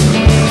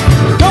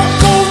 don't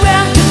go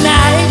round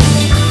tonight.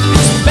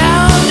 It's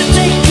bound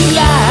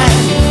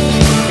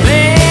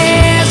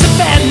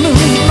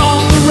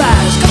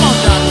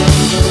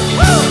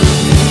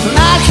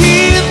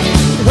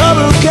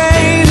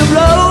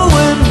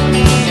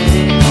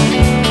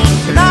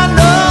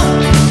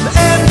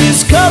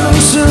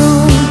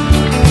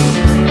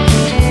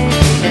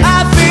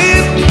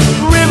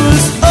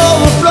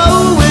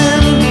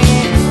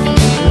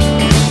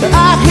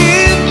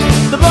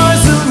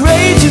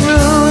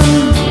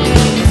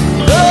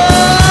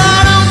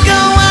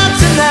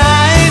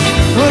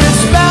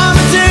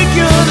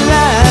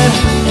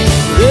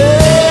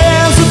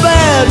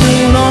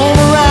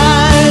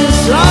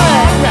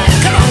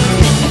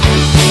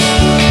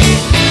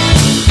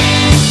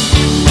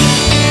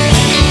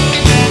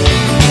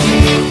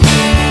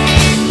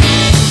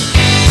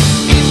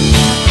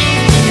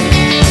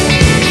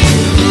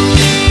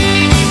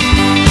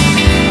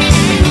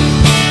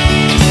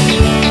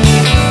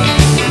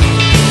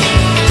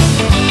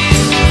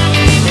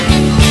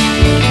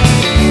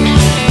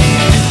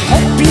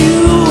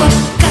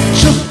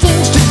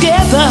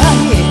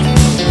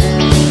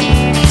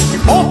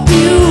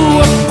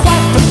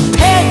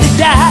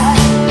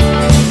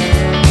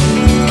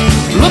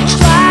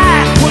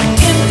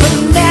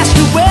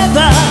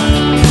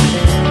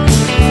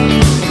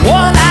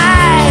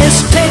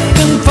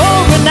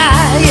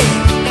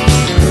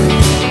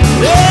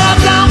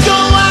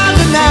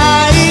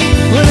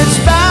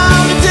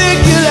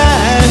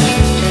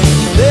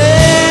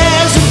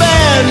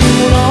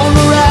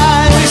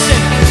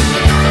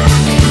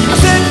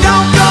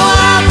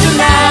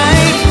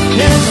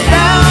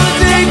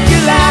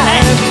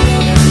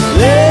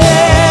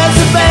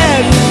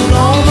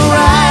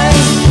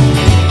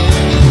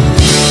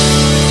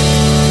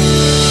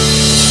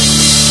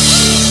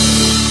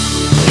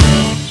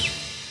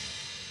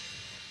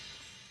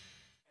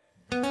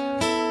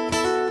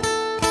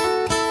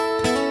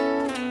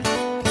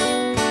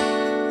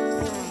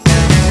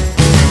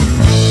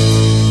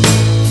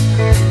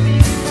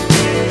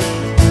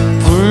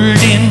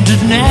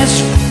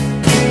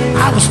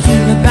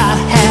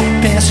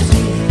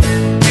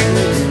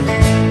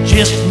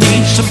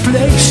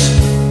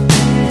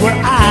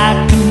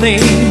lay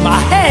my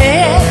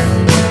head.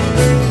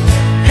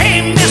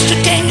 Hey, mister,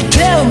 can you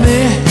tell me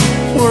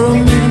where a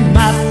man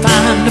might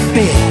find a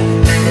bed?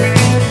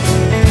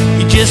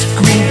 He just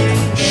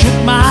grinned, shook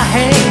my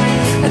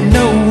hand, and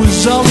no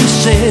was all he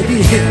said.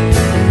 Yeah.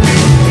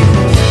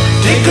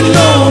 Take a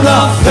load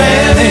off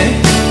Fanny,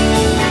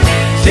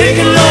 take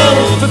a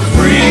load for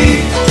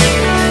free.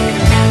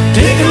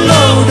 Take a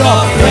load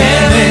off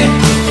Fanny,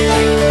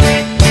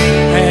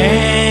 and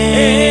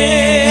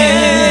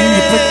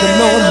you put the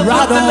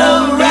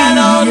load right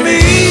on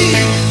me.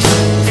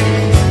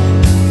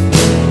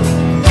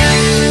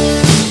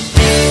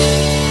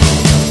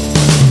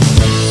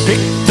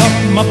 Picked up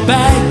my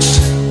bags,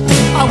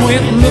 I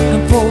went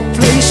looking for a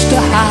place to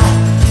hide.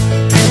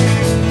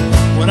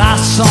 When I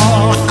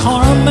saw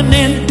Carmen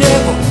and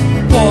Devil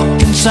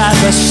walking side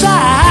by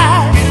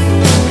side,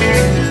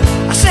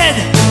 I said,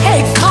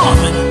 hey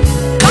Carmen,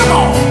 come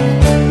on,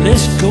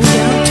 let's go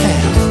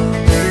downtown.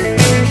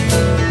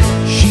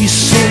 She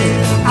said,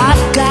 I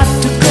got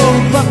to go,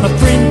 but my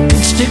friend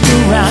can stick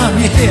around.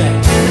 Yeah.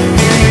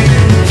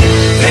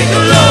 Take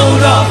a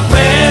load off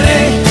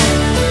Fanny,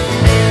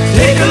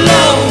 take a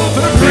load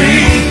for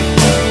free.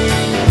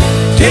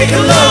 Take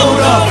a load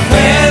off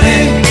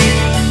Fanny,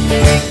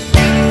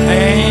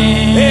 and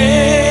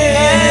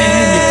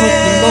you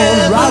put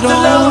the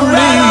load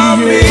right on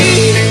me.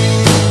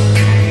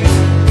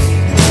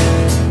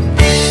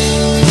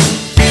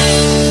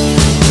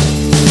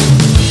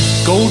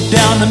 Go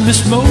down to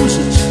Miss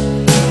Moses,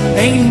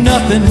 ain't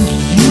nothing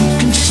you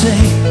can say.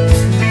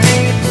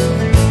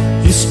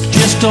 It's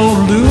just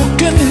old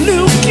Luke, and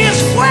Luke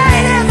is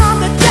waiting on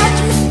the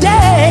judgment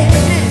day.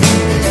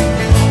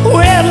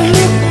 Well,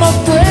 Luke, my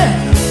friend,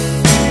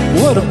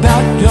 what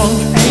about young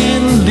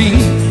Ann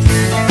Lee?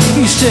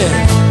 He said,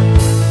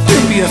 do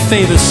me a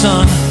favor,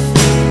 son,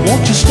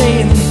 won't you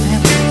stay and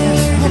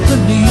have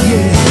company?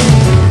 Yeah.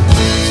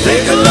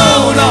 Take a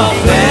load off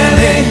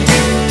Fanny,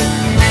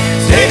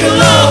 take a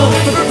load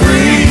for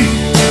free.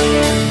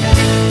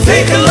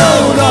 Take a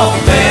load off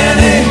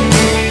Fanny,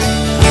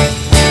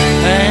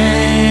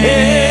 and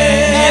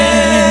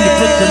you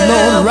put the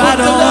load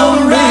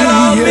right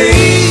on me.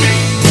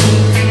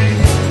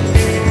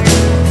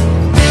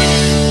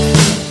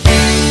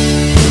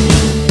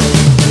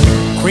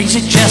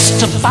 Crazy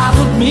Chester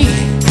followed me,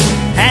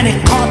 and he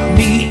caught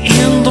me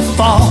in the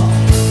fall.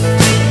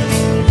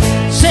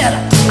 Said,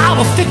 I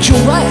will fix you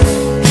right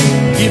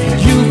if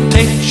you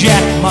take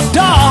Jack, my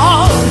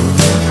dog.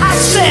 I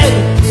said,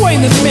 wait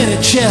a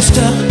minute,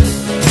 Chester,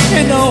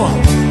 you know,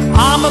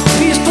 I'm a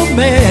peaceful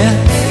man.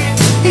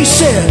 He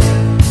said,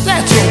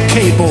 that's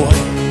okay, boy,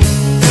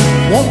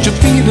 won't you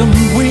feed him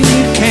when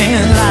you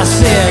can? I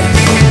said,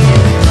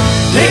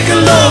 take a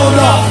load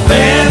off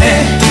Fanny,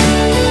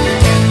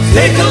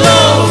 take a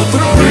load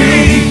for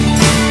free.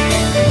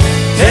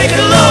 Take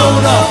a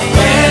load off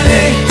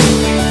Fanny,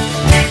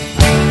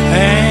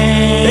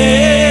 and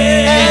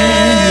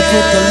you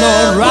put the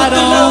load right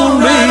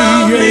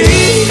on me.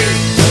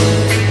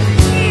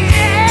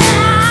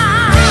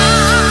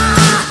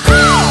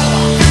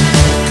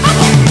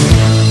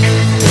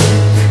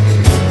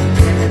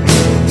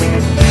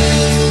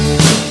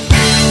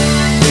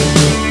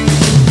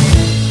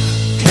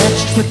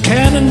 Catch the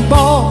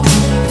cannonball,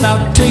 now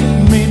take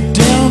me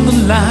down the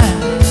line.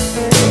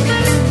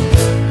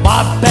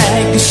 My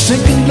bag is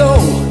sinking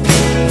low,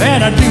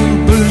 and I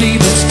do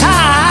believe it's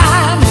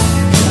time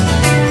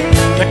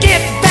to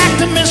get back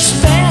to Miss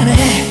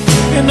Fanny.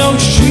 You know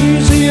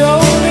she's the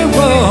only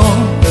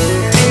one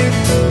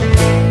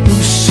who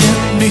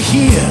sent me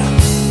here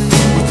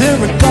with their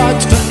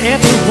regards for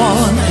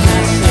everyone. And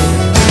I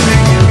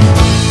said,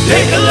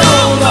 take a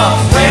load off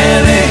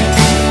Fanny,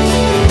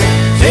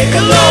 take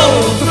a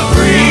load for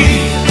free.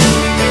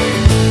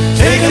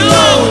 Take a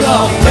load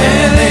off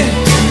Fanny,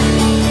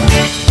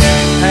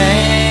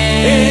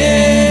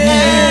 and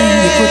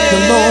you put the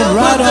load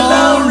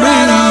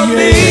right on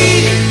me.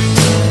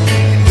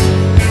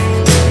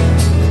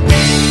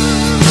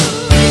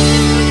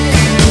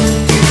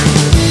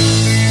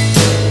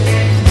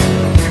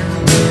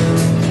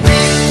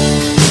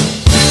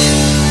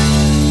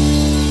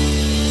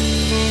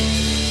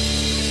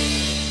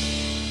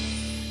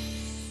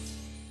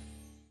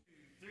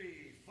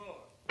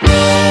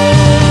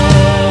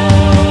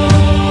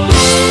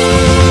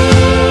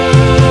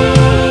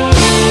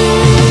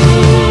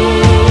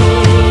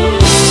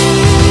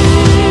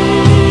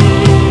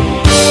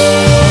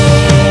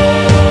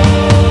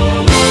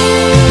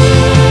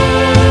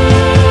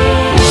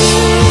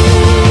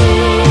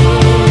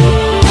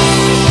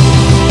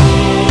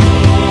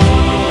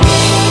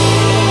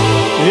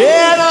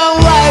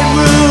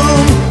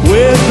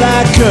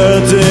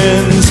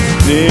 Curtains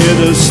near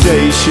the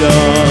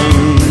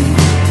station,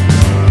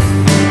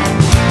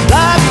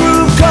 black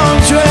roof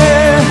country,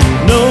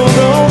 no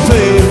gold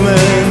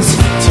pavements,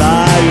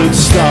 tired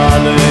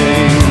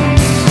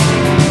starlings,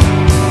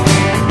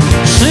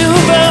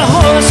 Silver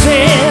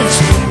horses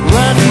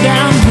run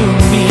down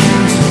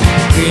moonbeams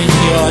in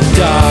your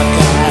dark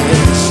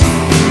eyes.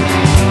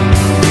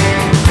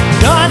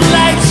 Dawn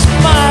light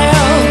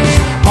smiles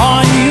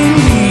on you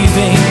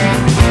leaving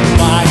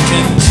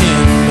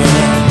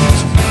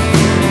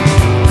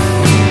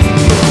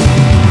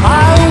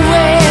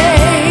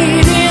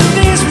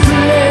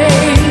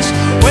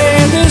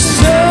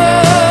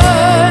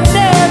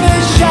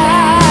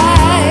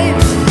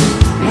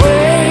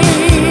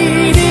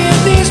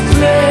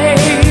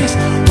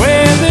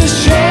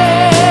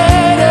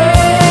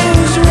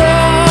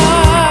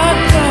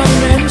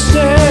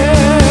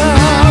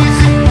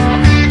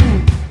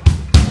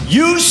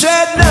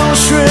no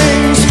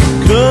strings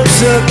could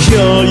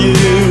secure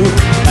you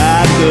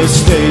at the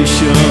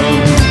station.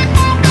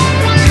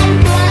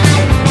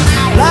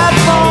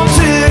 Platform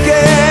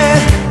ticket,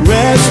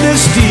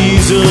 restless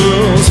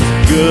diesels,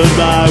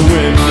 goodbye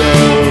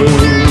window.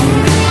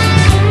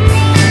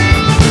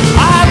 I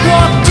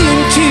walked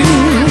into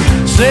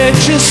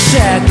such a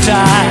sad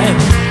time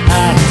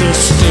at the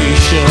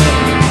station.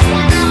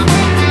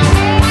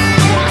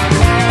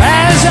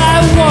 As I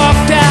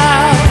walked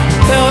out,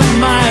 felt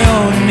my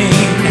own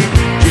name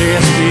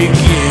just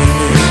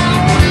beginning.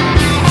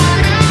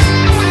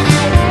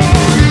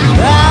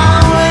 I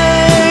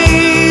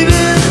wait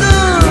in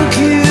the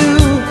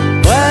queue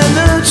when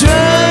the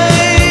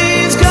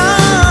trains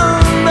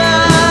come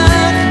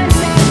back.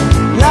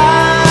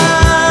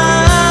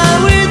 Lie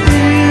with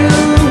you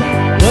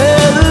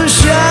where the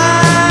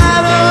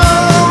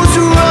shadows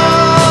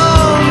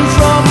run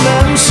from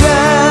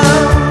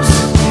themselves.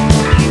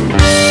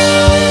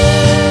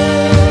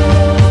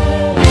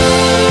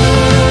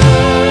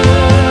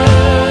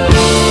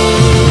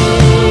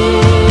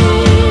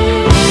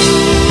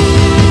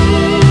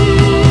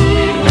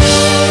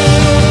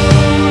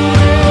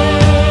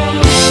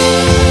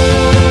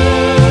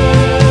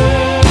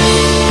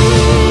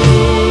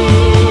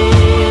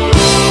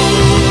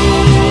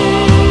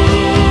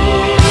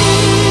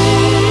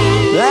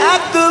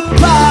 At the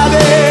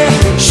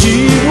party,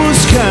 she was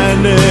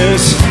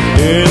kindness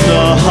in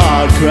the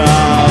hard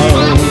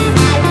crowd.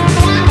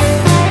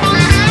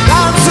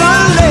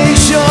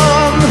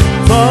 Consolation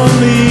from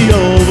the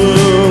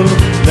oval,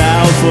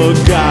 now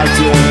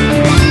forgotten.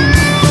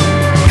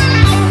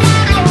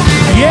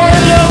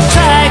 Yellow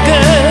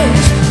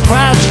tigers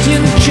crouched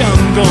in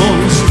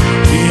jungles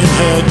in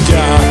her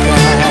dark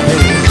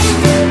eyes.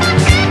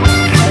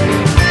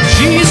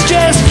 She's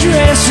just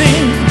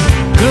dressing,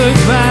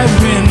 goodbye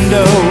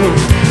window,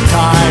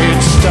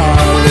 tired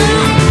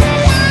starling.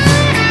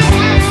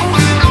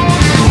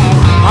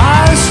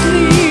 I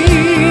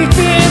sleep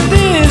in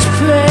this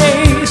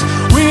place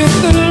with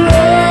the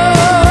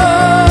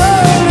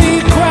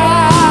lonely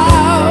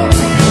crowd.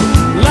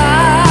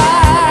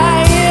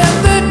 Lie in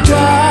the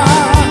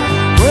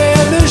dark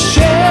where the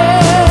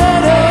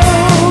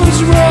shadows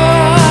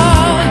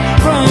run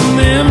from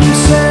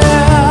themselves.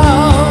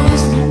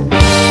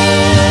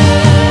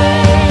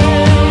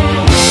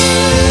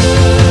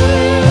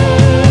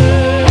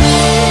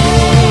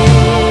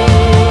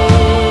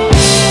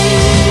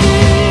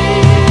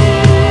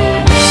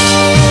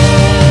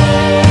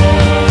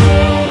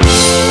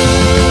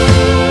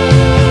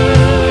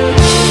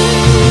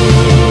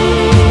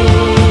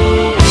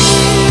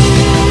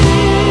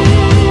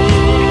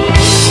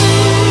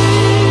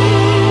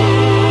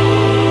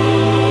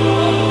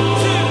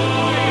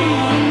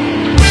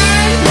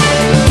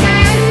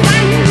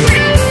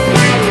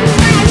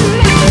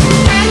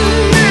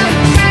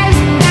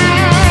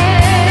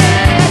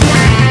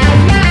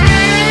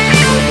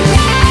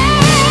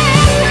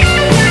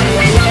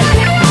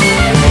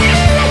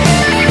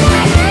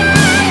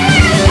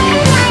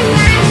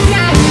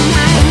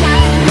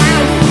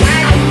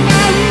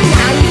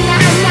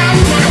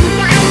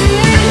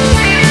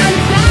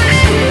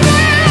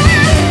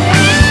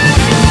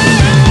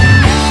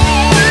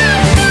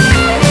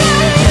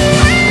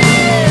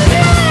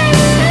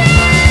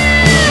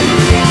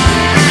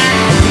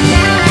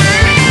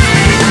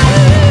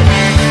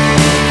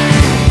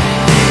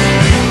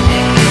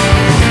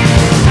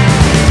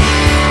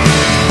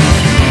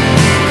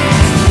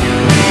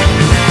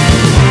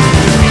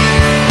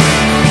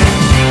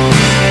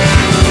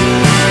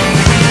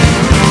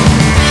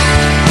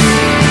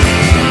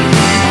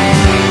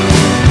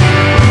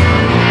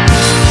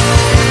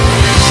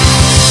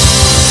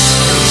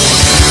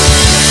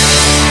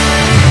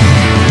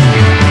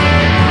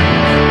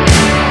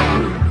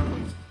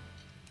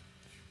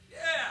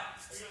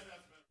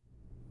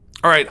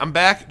 All right, I'm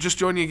back. Just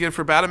joining you again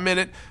for about a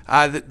minute.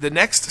 The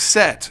next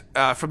set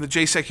from the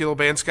J. Sekulow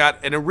Band's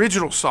got an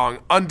original song,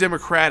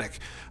 Undemocratic.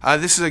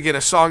 This is, again,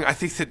 a song I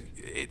think that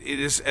it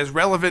is as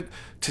relevant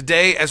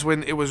today as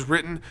when it was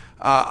written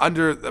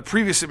under the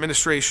previous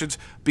administrations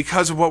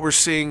because of what we're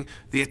seeing,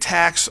 the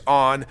attacks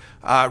on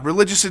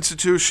religious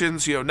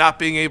institutions, not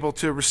being able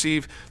to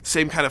receive the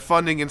same kind of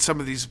funding in some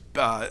of these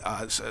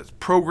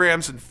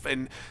programs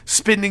and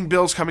spending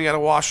bills coming out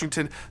of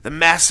Washington, the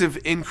massive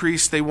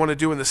increase they want to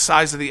do in the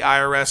size of the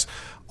IRS.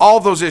 All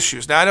those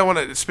issues. Now, I don't want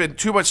to spend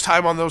too much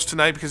time on those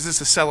tonight because this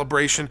is a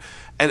celebration,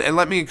 and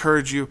let me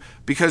encourage you,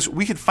 because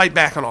we can fight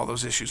back on all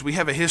those issues. We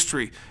have a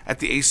history at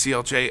the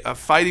ACLJ of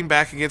fighting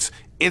back against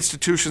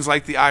institutions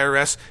like the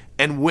IRS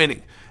and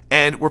winning,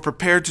 and we're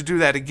prepared to do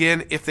that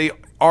again if they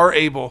are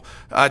able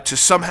to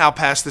somehow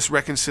pass this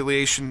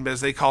reconciliation,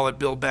 as they call it,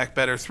 Build Back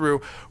Better,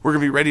 through. We're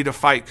going to be ready to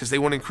fight because they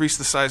want to increase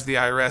the size of the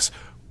IRS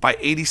by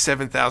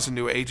 87,000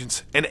 new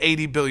agents and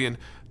 $80 billion.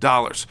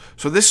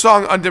 So this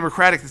song,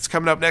 Undemocratic, that's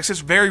coming up next,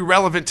 is very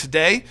relevant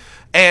today.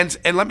 And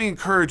let me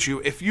encourage you,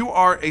 if you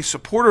are a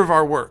supporter of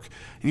our work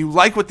and you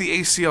like what the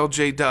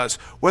ACLJ does,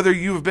 whether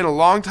you have been a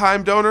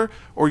long-time donor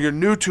or you're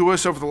new to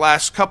us over the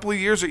last couple of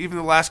years or even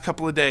the last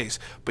couple of days,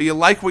 but you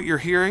like what you're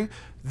hearing,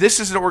 This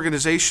is an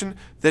organization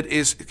that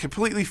is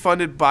completely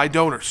funded by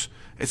donors.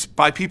 It's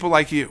by people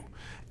like you.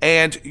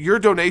 And your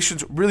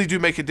donations really do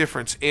make a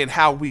difference in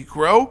how we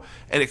grow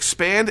and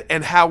expand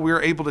and how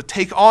we're able to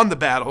take on the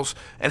battles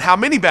and how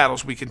many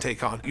battles we can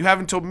take on. You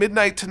have until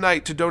midnight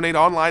tonight to donate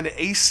online at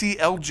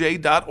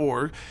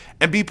aclj.org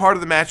and be part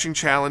of the matching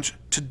challenge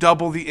to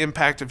double the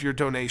impact of your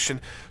donation.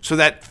 So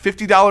that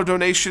 $50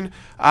 donation,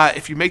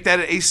 if you make that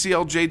at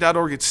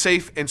aclj.org, it's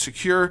safe and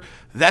secure.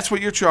 That's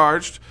what you're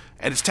charged,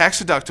 and it's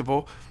tax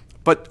deductible.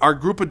 But our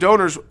group of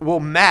donors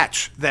will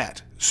match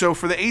that. So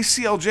for the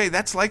ACLJ,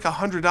 that's like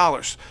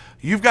 $100.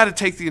 You've got to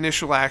take the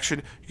initial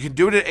action. You can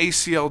do it at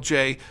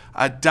aclj.org.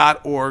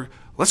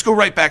 Let's go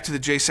right back to the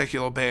J.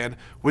 Sekulow Band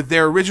with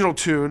their original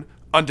tune,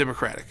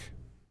 Undemocratic.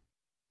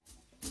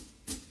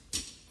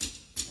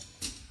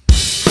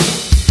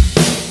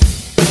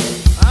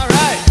 All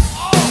right.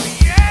 Oh,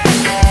 yeah.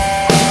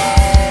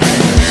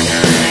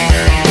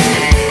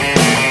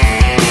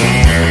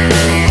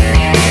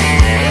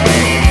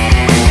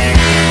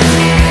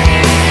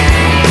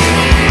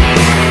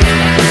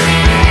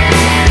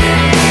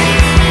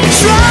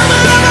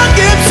 Drumming on my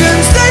Gibson,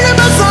 singing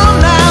my song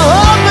now,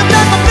 hoping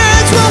that my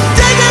fans won't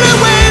take it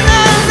away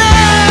now.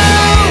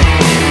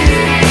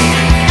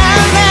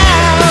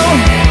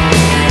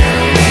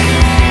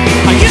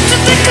 I used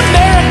to think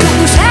America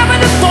was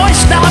having a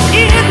voice, now I'm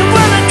in the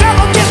world of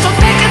trouble just for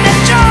making that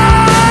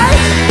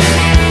choice.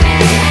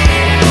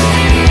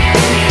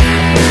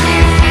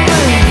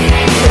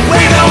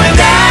 We're going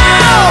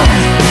down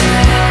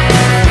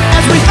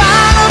as we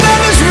follow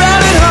this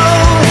rabbit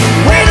hole.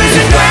 We're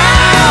losing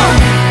ground.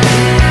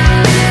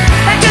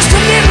 Like just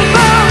a little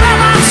more around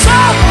my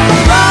soul.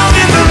 Wrong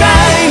and the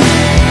right,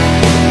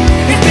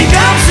 it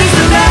becomes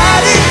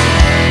systematic.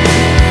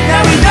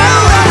 Now we know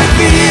how it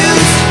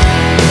feels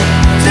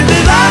to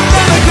be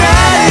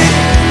undemocratic.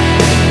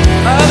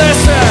 Other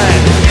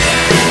side.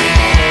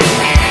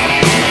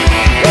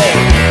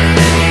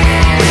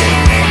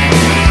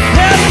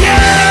 Hell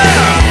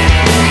yeah!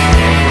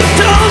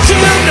 Don't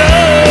you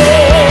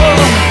know?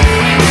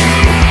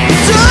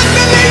 Took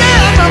me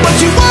in on what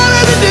you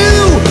wanted to do.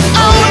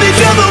 Only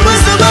trouble was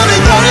somebody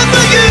voted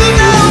for you.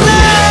 No, no,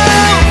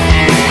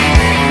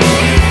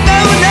 no,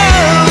 no.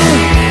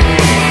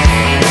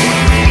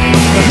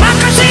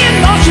 Democracy in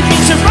motion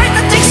means the right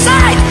to take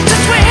sides.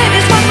 Just win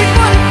is what we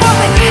fought for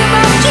the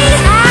MLG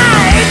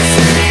Heights.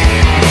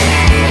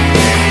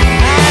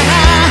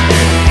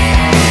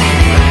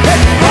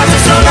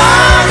 Wasn't so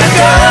long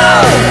ago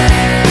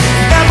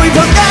that we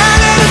forgot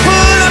and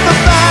put up a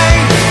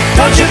fight.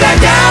 Don't you back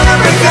down or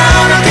break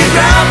down on the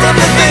ground from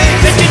the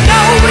things that you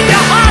know in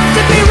your heart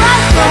to be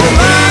right. No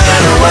matter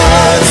the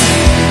words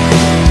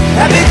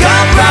have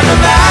become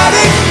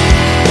problematic.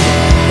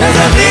 As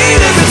a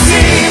leader it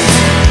seems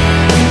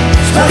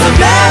spells of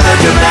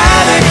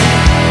melodramatic.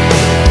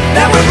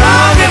 That we're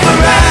wrong and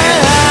we're right.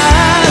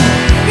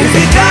 It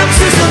becomes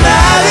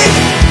systematic.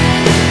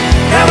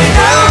 Now we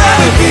know how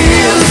it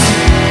feels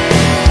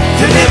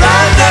to live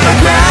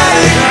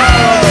undemocratic.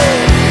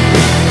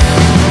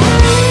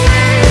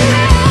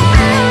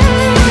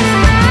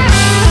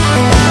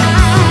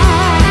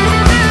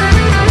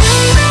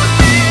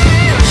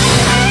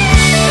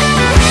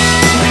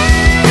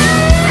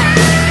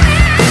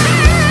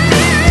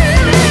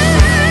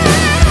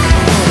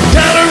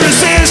 Gotta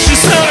resist,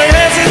 just throw your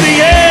hands in the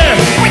air.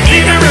 We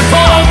need to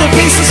reform, the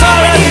peace is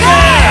already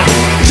there.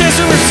 Just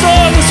to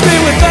restore the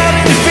spirit without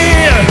any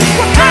fear.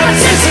 Common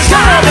sense is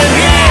not in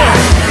here.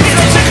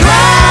 It's a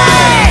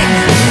crime.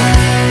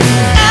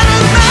 And a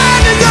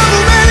mind is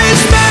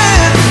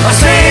over-management. I'll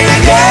say it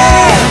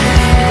again.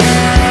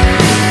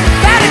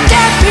 That it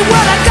can't be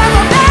what I done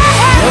with man.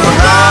 The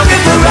wrong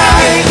and the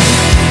right,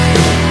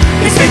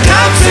 it's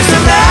become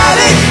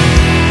systematic.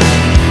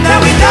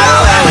 Now we know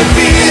how it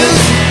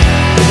feels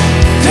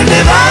to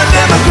live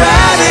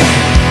undemocratic.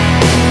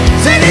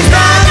 City's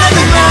not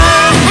nothing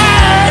wrong,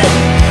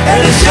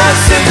 and it's just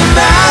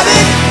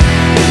symptomatic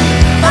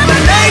of a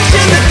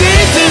nation that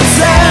keeps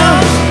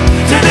itself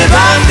to live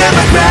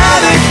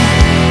undemocratic.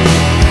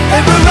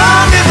 And we're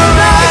wrong if we're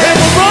right. And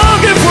we're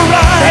wrong if we're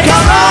right. And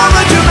all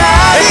over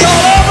dramatic. And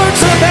all over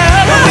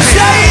dramatic. And we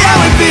say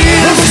how it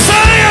feels. And we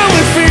say how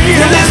it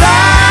feels. To live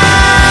undemocratic.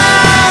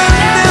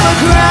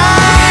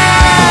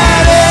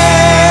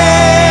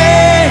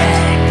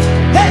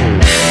 Hey!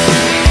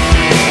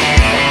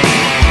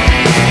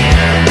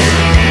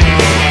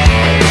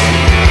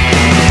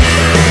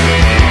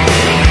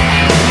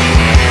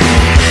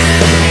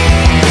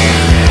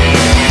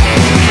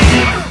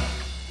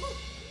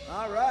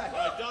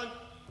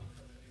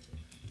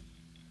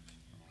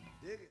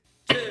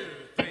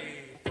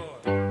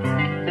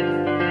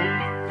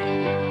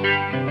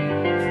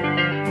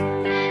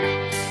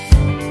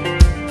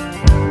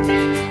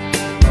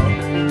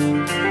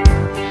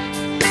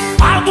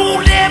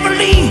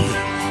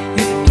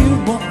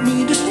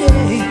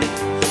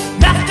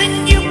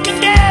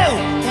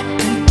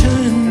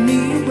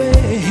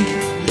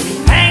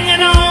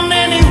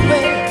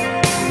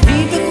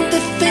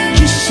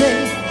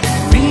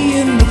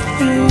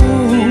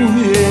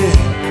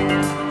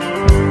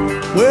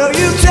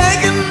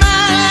 taken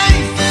my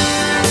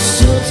life,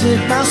 still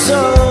take my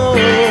soul.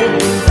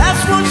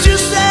 That's what you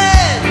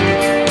said,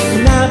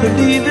 and I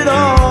believed it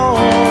all.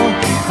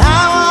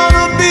 I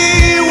wanna be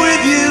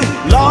with you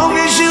long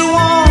as you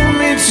want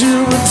me to,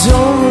 but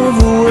don't move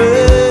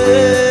away.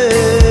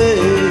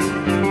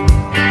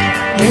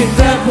 Ain't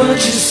that what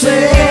you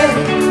said?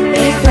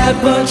 Ain't that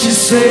what you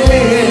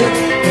said?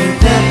 Ain't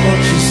that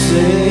what you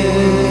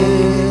said?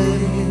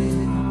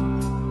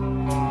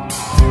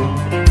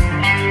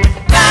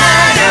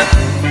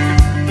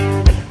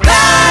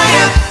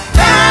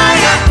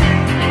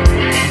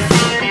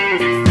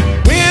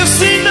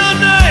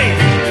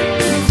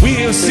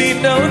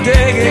 No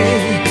day.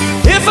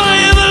 If I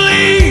ever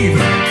leave,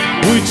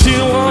 would you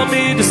want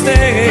me to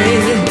stay?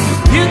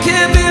 You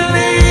can't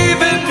believe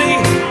in me,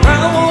 I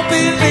won't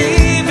be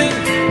leaving,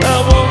 I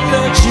won't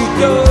let you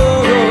go.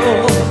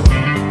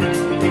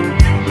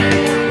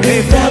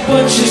 Ain't that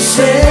what you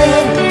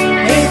said?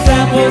 Ain't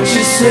that what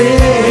you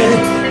said?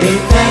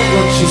 Ain't that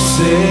what you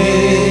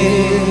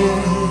said?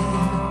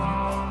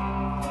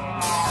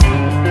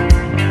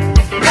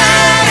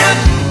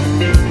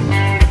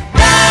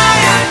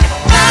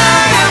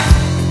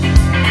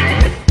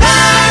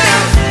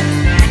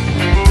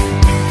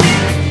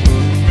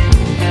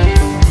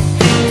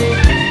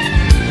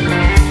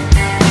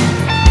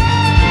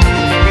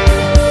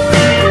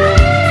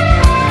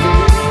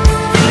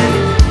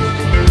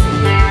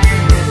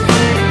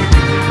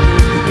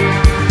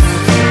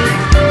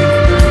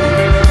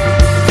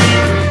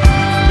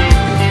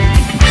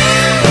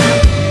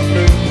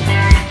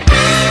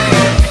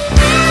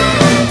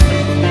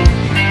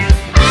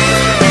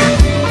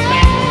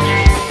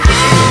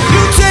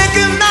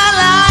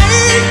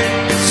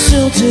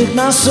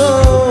 My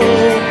soul,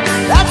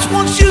 that's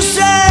what you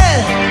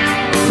said,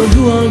 but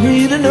who are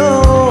we to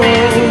know?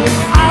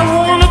 I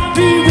wanna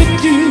be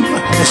with you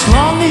as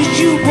long as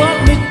you want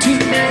me to.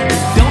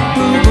 Don't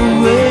move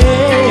away.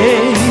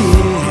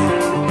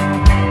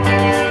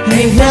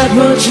 Ain't that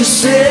what you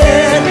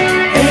said?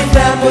 Ain't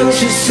that what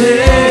you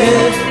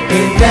said?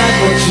 Ain't that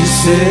what you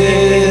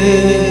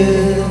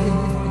said?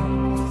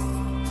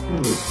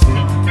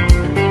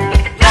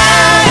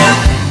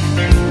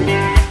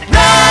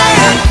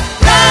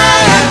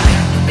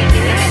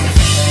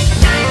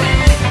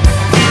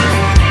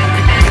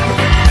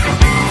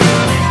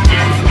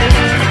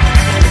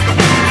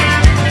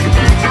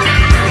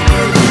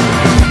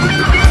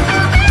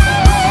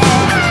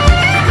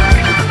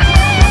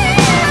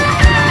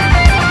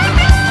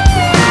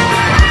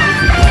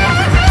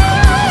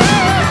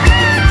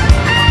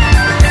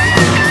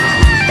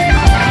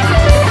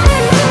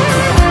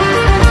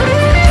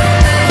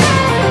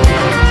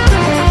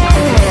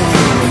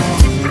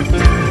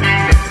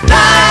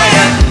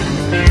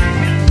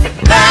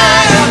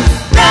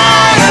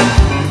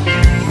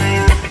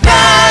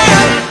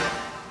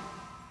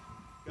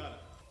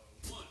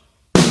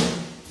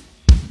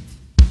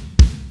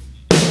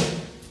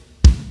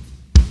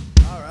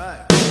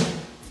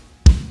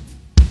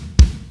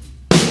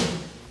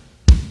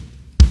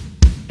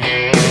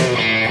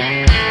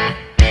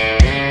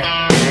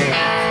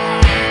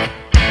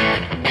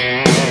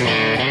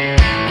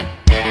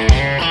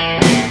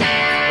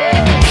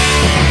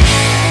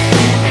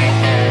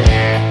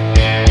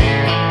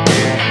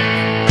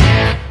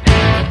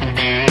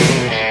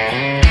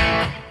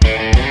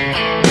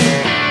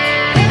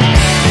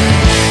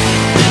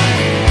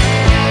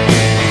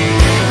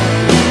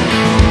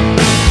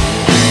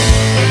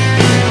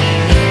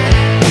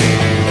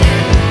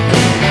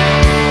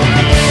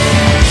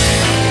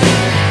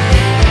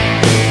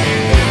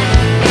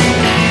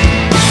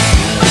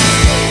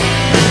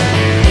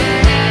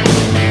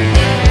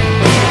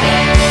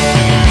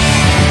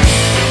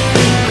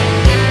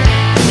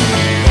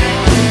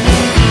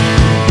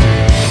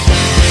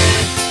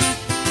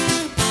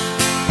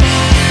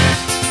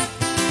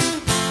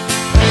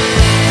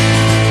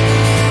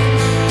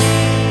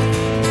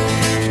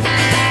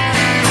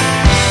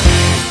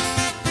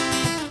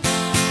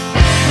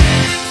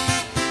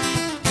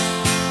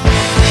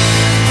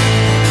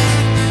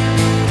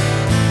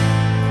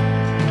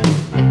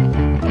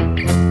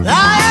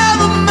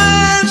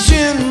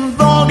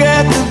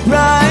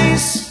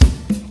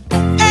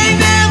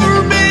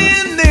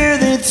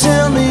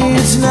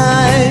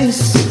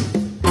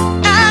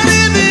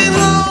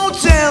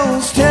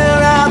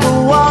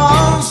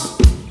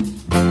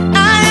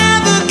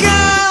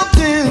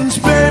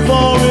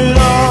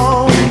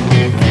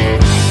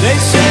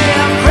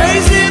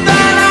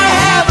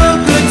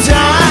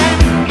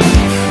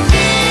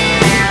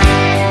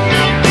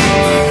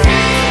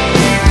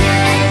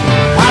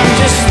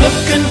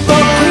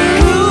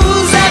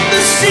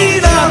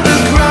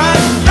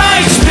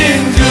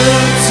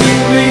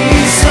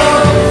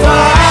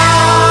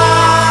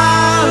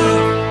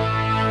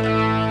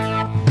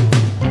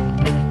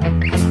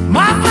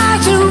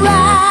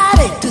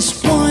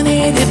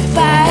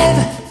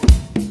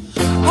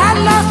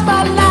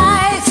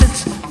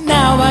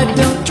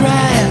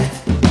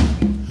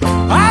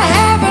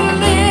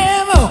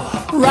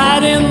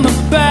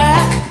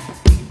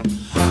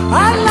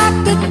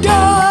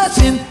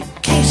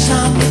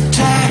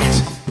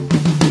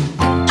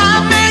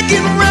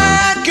 breaking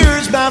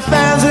records by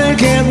fans that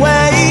can't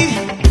wait.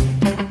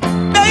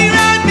 They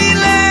write me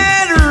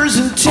letters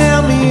and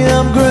tell me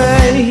I'm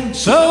great.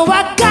 So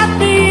I got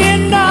me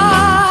an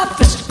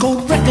office,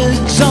 gold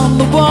records on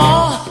the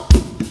wall.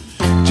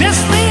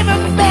 Just leave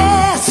a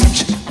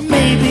message,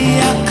 maybe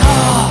I'll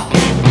call.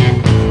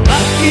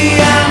 Lucky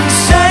I'm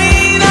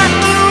sane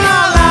after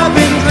all I've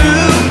been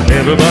through.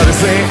 Everybody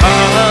say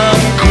I'm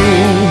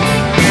cool.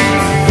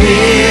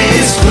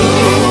 It's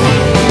cool.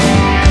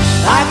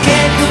 I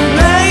can't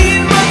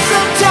complain, but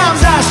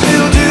sometimes I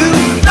still do.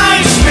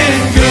 Life's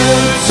been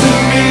good to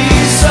me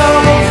so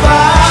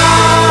far.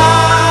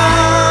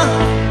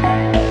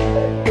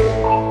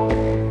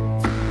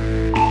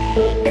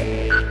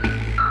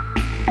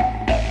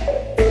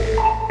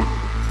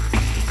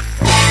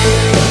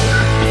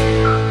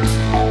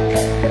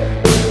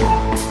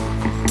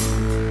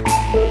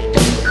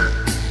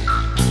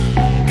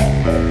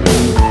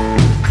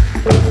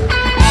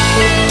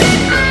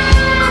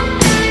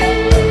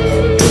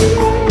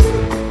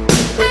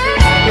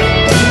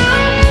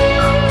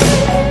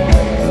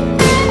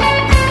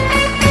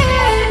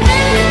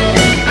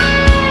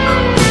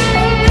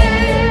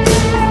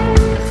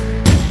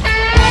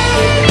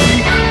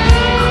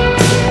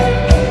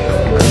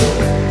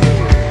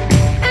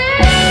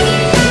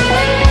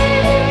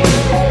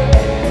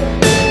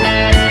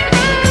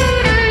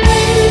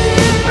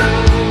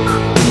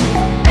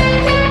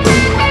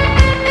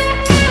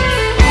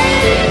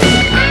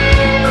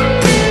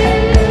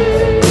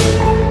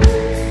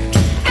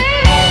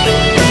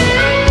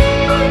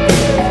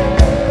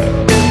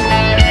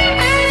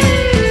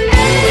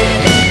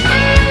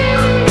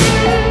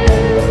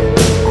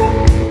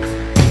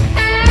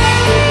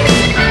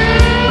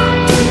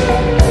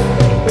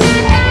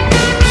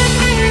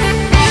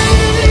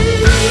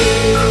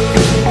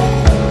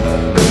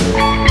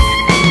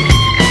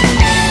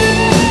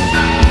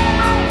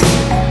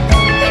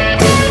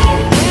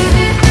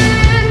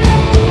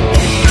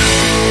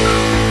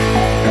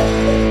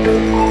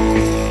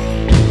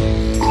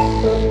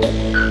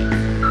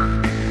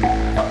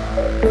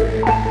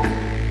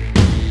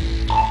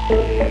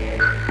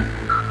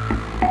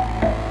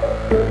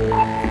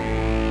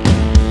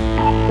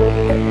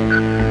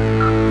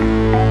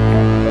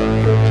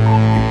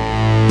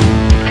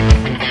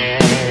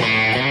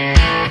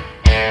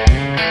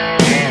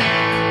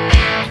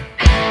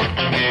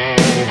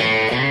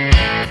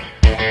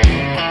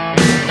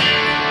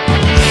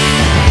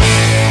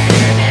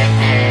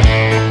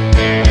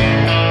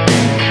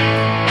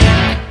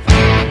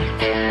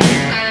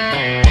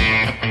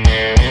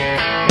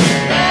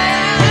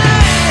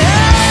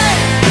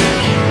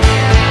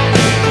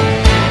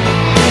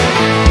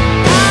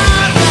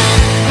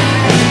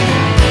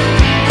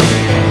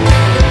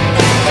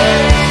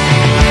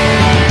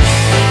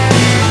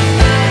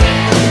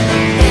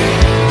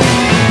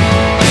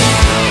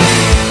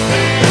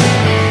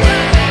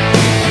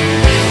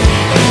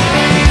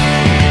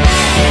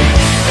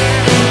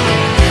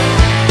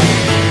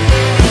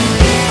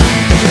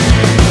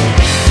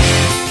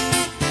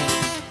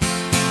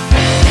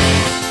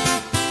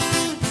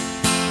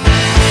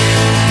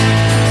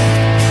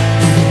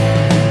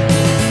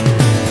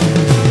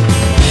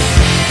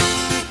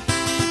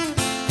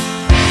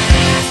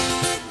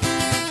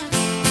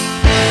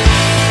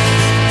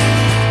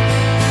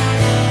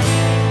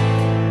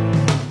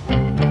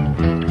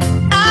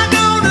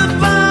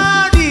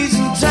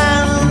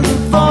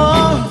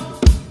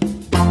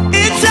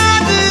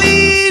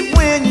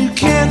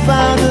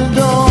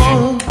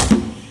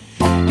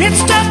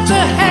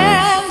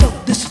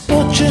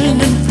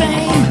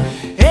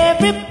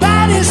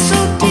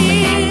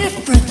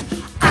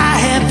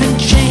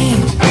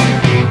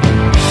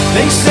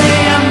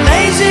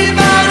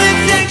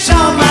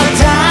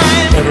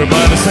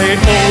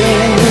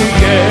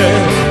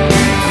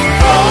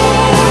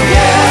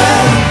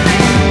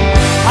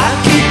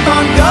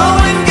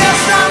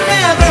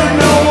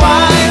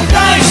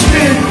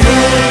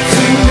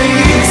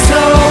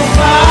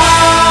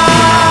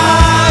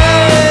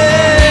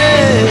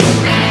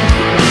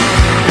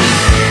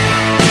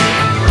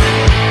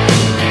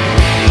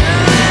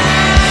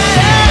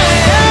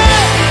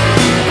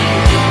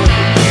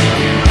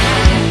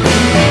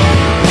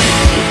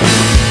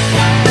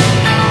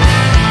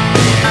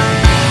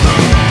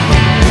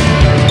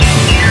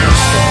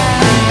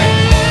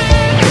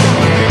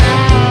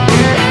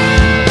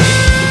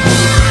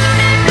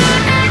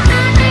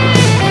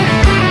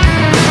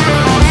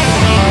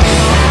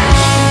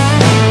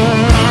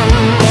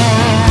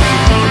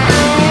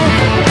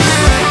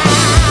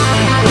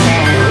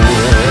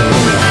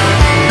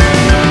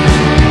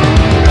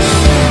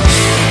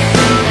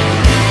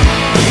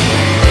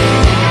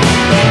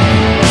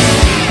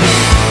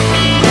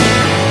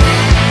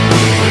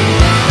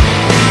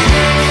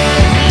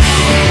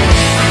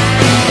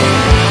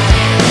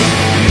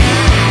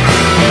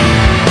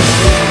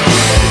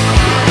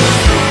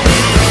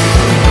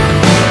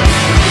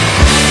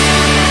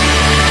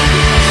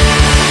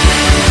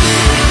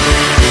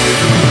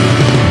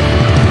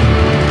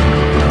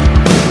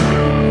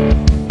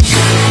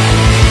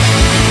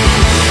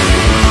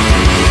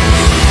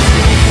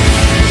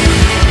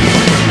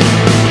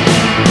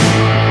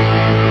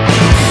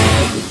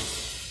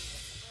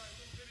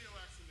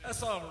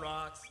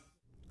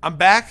 I'm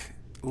back.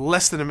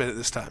 Less than a minute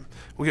this time.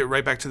 We'll get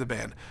right back to the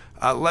band.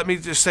 Let me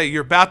just say,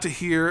 you're about to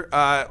hear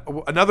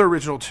another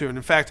original tune.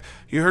 In fact,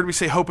 you heard me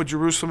say Hope of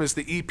Jerusalem is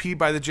the EP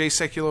by the J.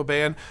 Sekulow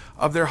Band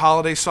of their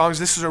holiday songs.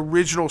 This is an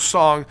original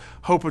song,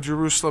 Hope of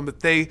Jerusalem,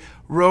 that they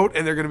wrote,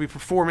 and they're going to be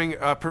performing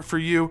for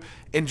you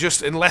in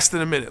less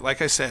than a minute,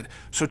 like I said.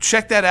 So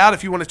check that out.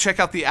 If you want to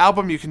check out the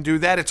album, you can do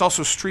that. It's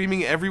also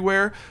streaming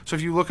everywhere. So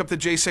if you look up the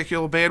J.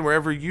 Sekulow Band,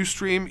 wherever you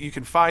stream, you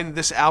can find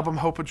this album,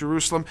 Hope of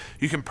Jerusalem.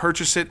 You can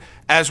purchase it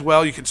as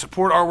well. You can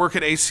support our work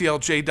at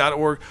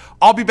aclj.org.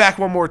 I'll be back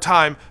one more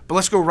time, but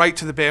let's go right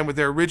to the band with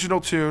their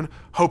original tune,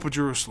 Hope of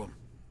Jerusalem.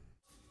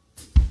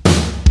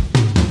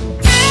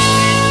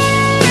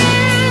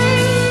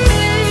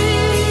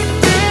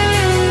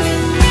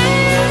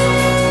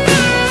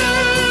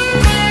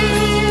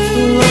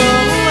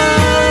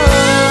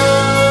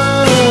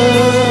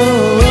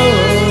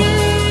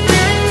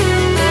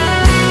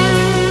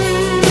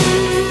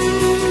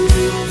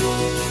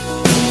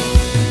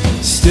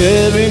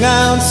 Staring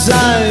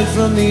outside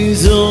from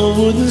these old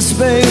wooden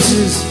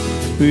spaces,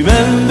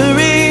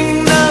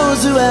 remembering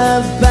those who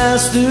have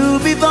passed to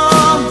be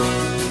born.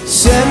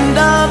 Send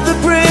out the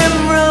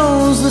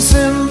primrose, the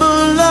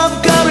symbol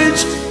of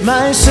courage.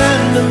 My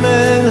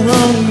sentiment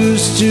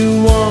hungers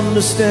to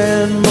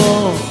understand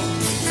more.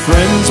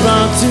 Friends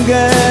brought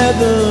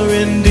together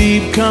in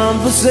deep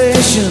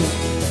conversation,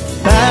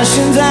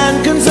 passions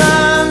and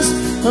concerns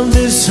of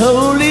this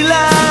holy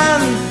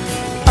land.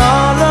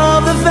 All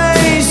of the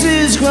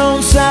faces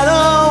grown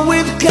sadder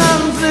with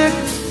conflict,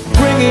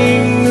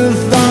 bringing the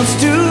thoughts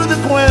to the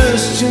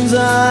questions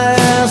I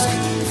ask.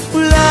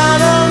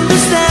 Without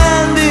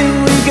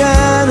understanding, we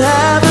can't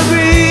have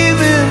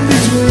agreement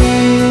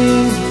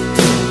between.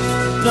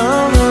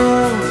 No, no.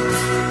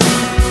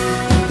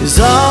 Is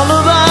all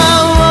of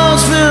our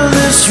walls fill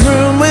this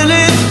room? Will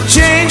it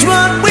change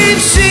what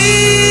we've seen?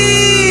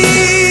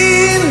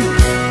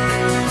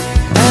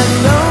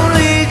 And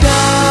only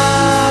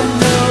God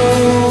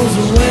knows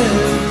when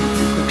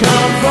the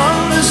calm from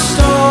the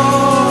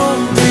storm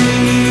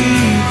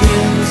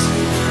begins.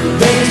 The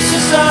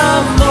basis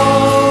of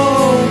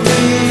all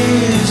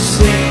this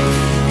thing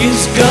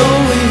is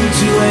going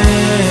to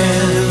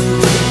end.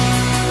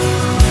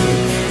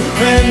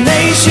 When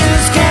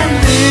nations can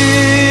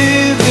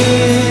live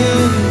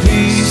in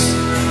peace,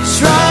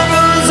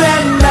 struggles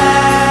and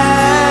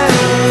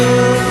battles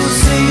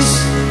cease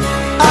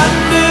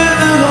under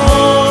the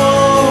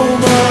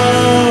home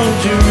of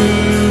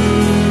Jerusalem.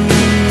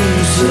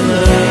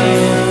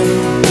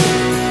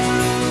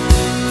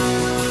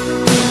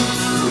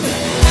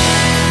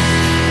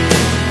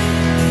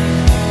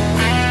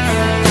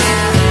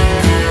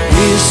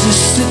 Is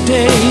this the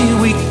day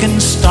we can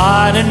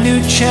start a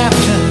new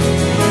chapter,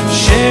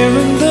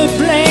 sharing the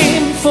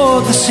blame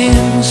for the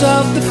sins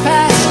of the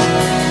past,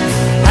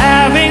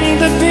 having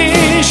the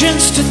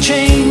visions to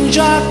change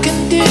our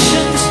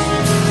conditions,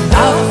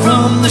 out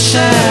from the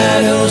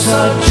shadows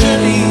our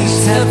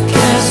journeys have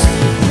cast.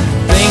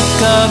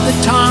 Think of the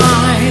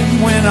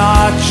time when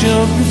our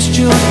children's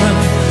children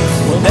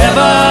will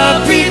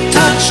never be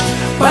touched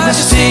by the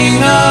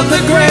sting of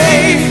the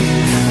grave.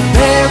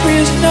 There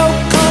is no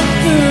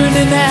comfort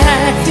in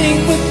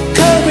acting with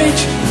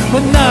courage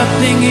when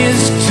nothing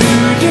is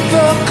too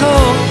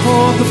difficult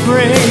for the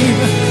brave.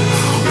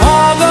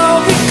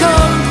 Although we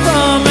come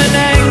from an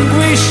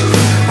anguish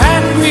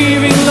and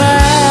grieving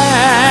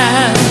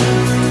land,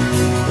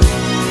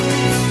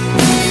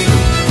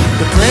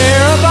 the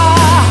prayer of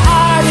our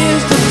heart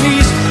is the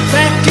peace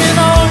that can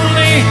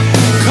only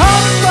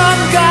come from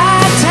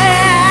God's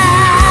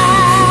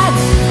hand.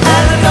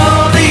 And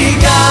only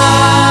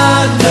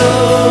God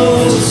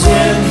knows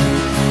when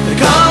the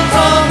calm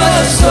from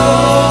the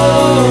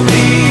storm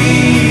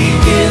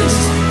begins.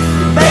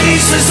 The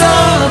basis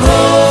of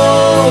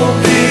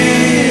hope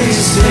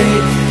this day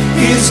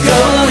is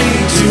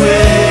going to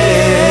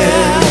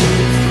end.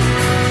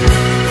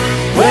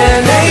 Where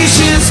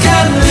nations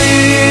can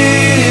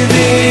live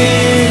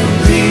in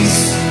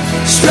peace,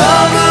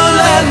 struggle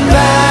and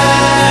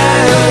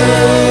battle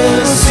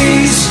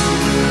cease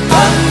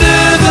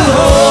under the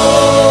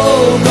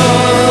home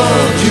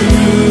of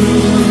Jerusalem.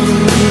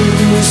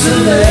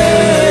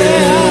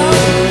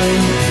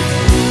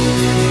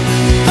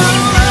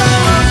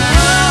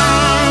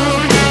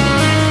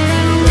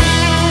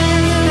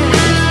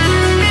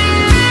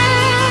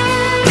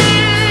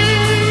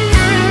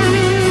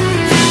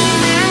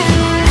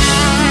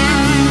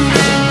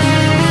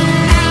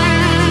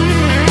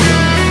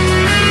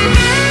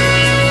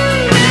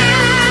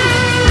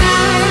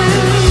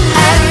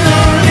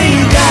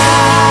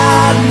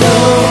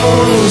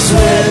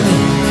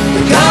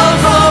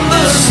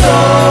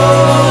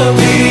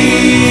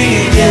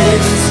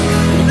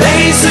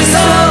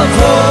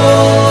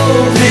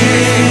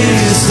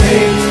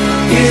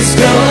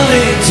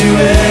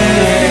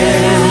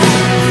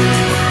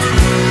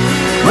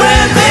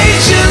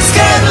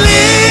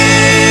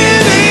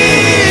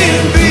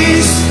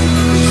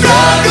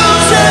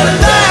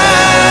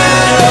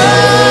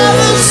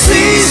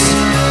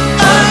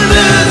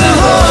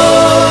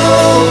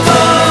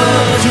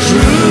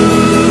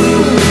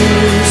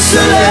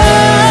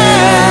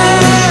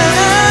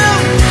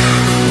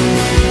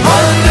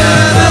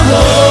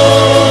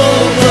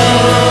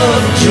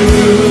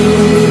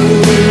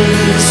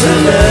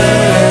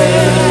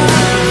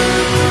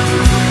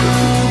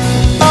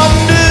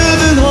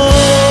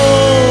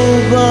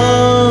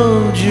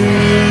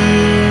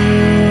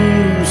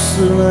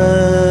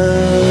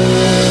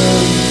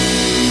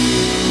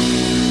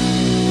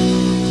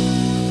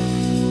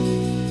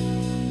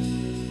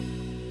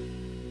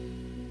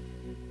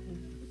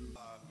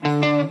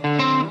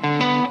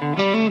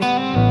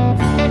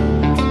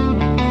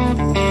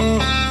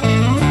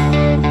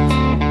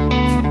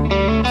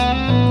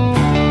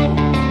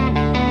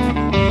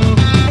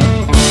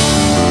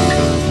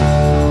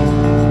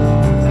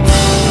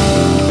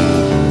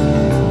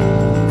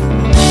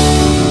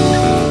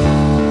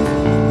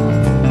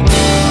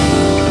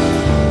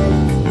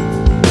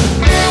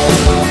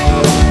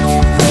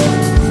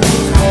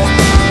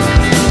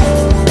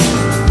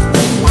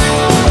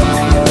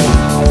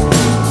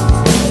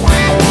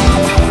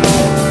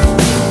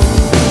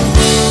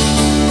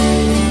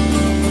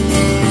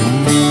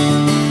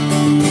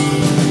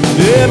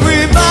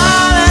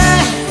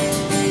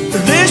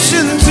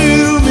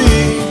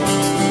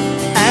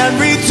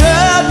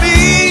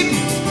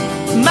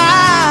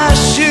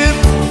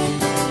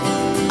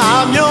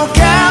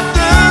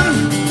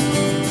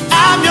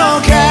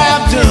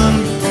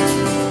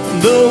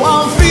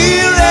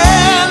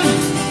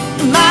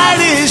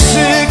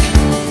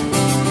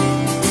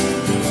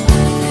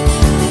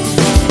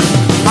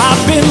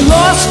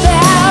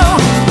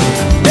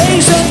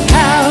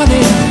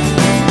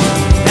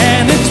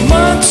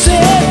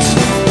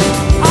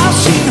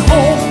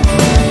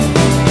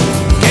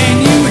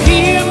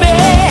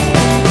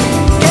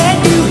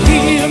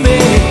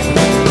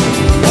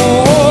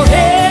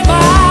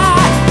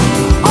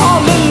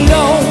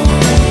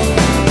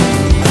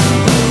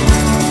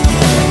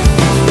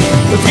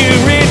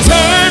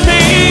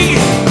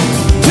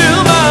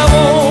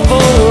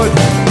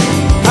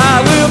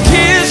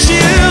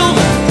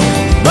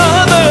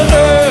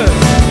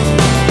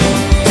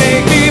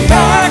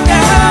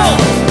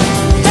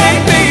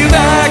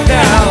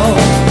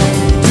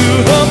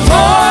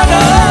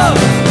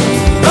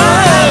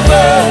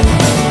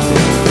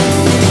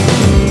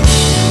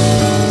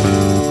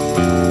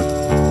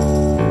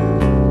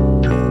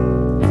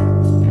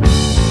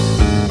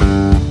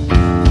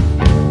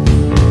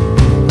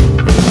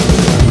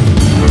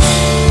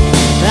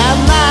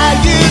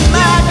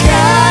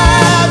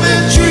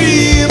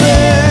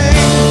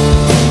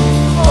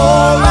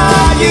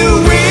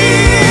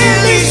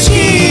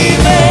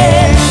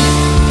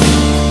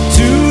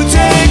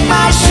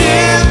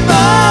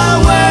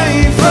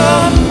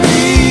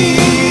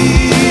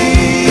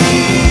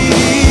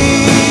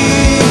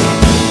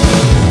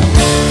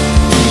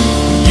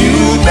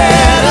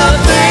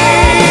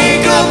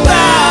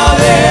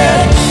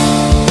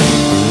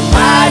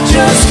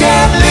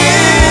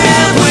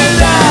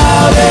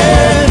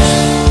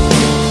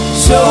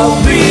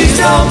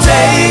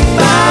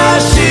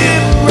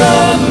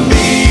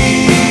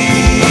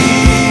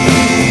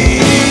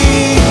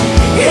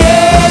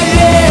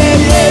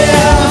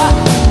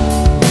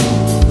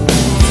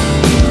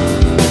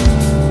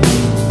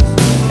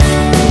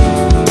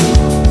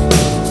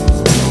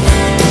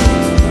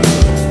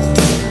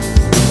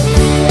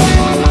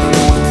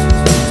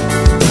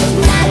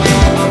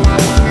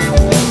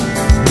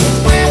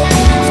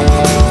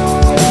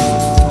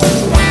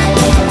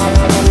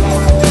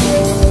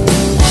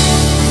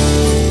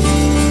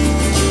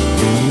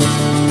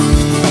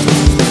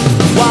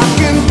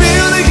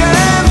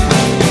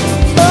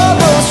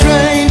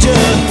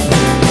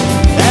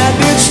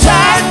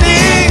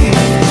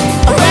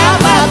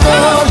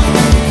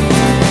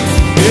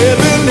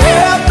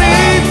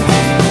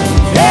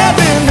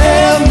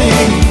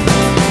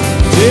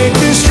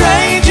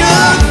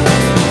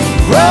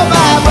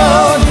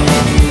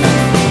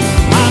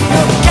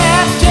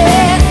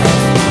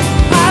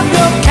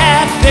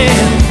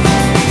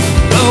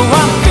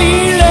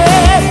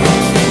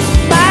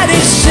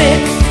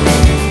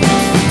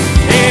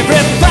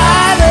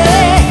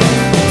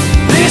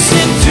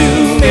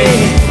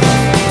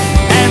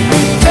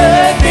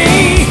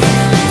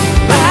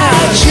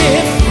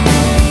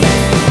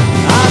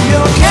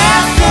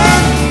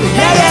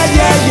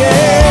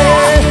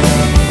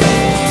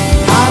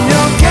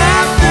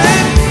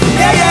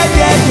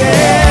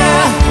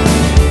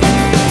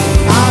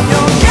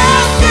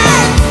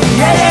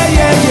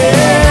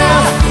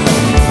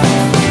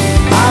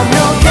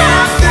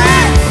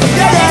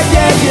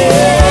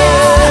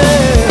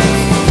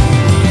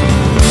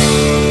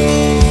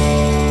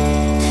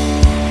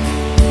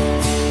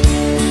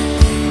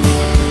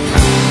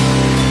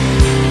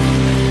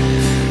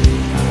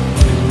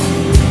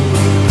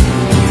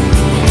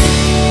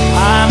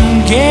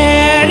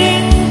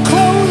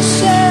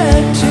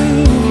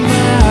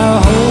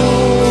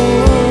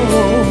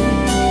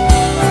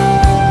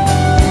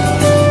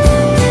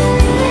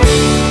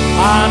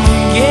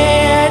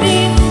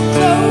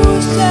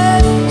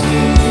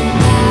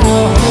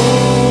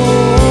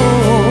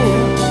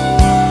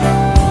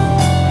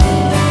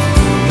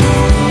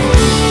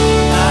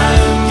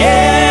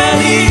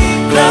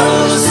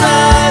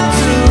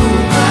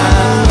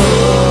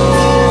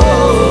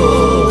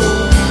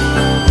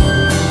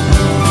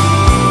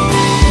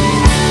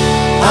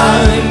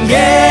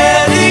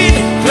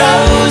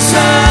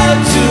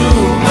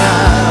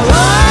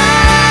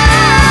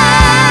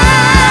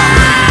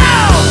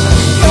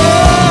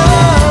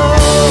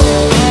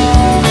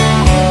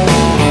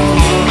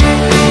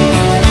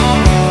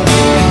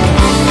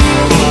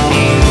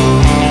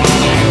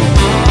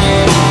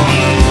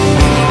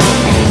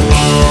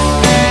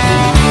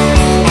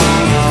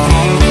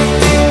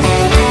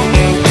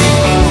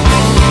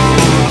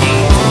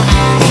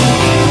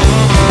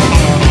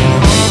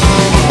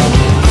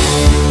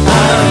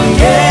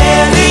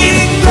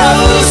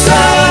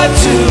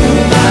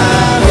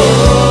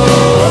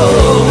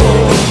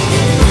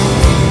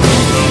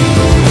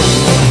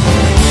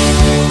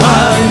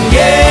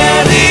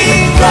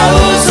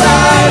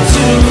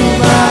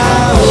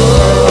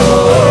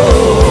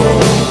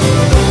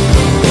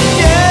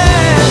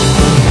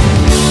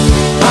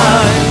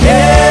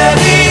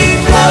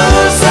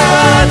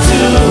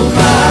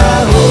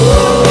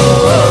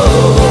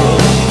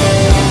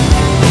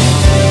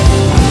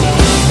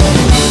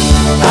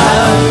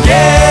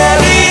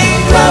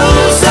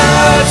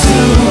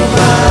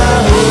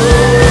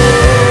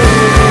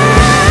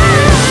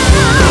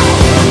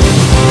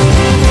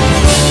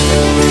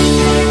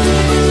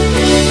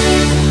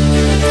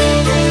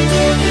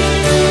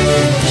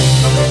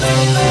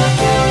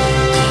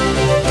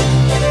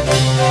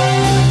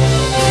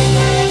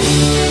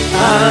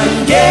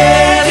 I'm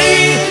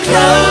getting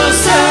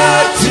closer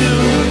to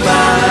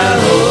my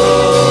home.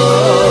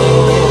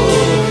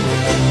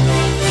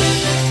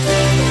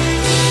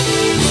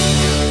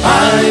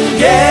 I'm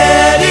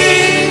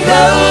getting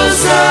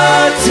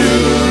closer to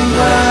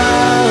my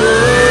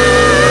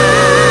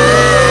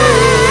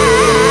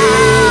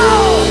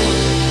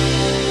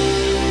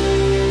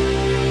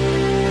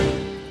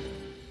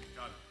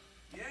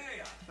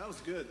That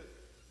was good.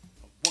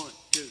 1,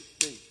 2,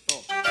 3,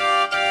 4.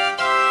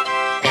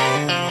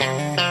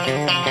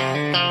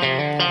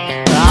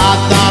 I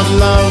thought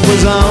love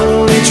was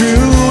only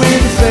true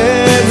in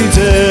fairy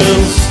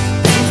tales,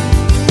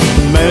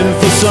 meant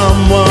for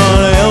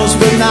someone else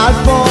but not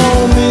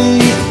for me.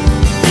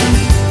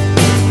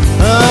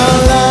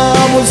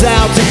 Love was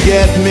out to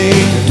get me,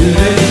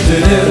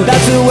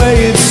 that's the way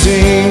it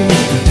seemed.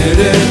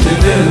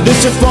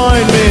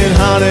 Disappointment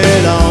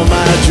haunted all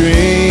my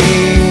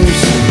dreams.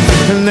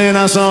 And then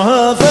I saw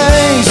her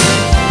face.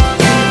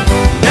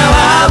 Now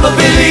I'm a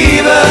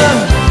believer,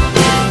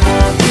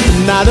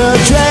 not a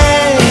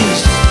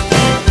trace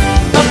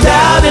of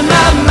doubt in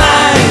my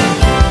mind.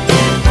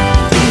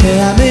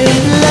 I'm in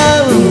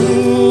love.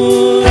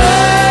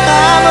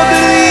 I'm a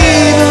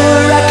believer.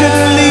 I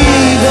couldn't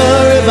leave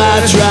her if I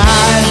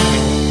tried.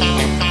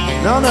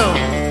 No, no.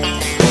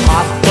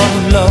 I thought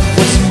love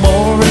was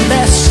more or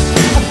less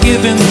a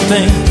given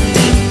thing.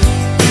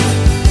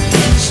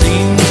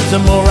 Seems the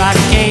more I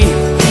gave,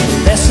 the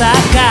less I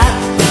got.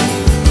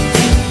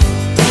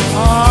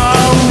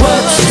 Oh,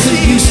 what's the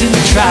use in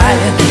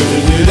trying?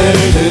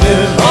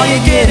 All you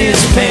get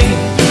is pain.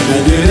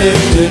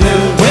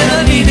 When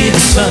I needed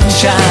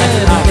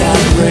sunshine, I got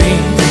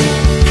rain.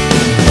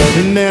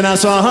 And then I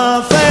saw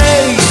her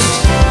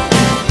face.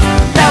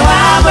 Now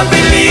I'm a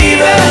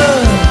believer,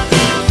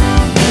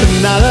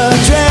 Not a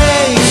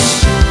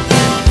trace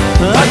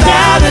a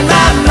doubt in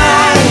my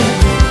mind.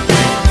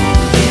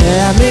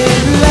 I'm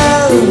in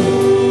love.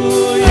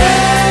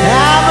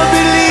 I'm a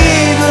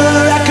believer.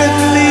 I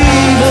couldn't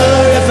leave her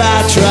if I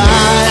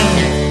tried.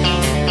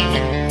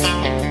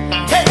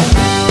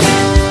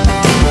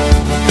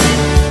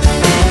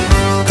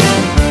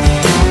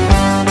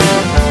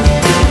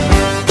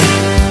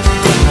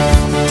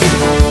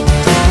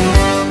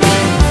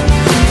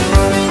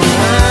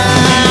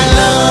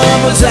 Love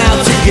was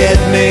out to get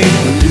me.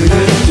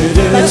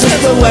 That's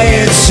just the way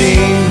it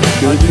seemed.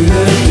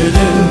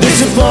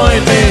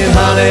 Disappointment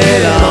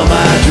haunted all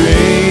my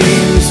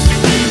dreams.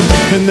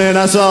 And then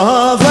I saw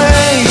her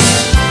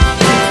face.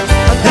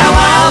 Now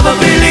I'm a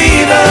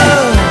believer,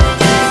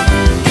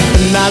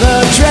 Not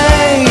a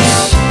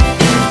trace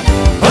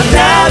a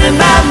doubt in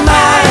my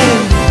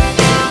mind.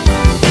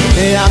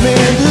 I'm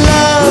in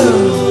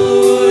love.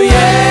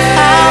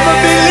 I'm a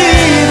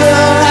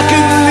believer. I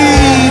couldn't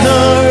leave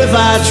her if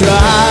I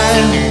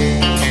tried.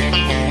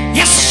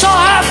 You saw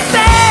her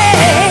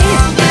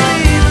face.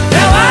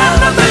 Now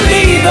I'm a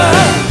believer,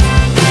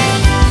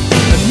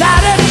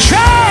 not a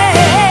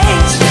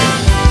trace,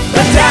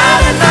 a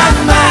doubt in my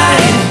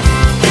mind.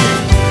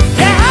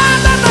 Yeah,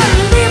 I'm a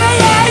believer.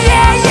 Yeah,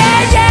 yeah, yeah,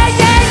 yeah,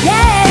 yeah,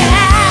 yeah.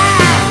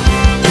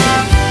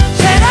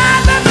 Said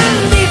I'm a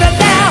believer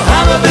now.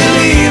 I'm a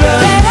believer.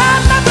 Said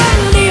I'm a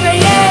believer.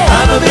 Yeah,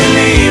 I'm a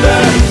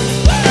believer.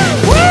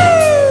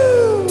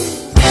 woo.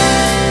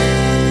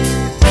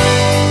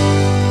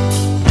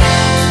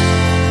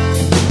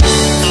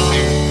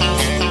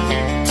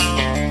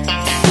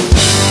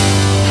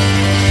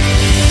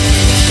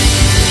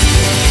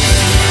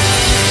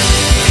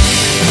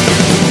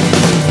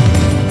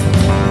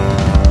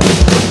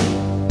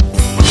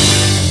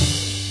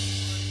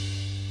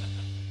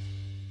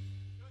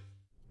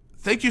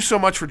 Thank you so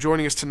much for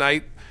joining us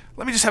tonight.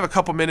 Let me just have a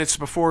couple minutes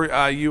before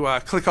you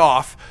click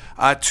off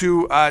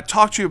to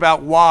talk to you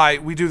about why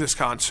we do this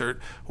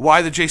concert,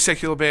 why the J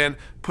Sekulow Band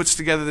puts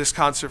together this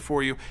concert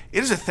for you.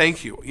 It is a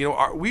thank you. You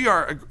know, we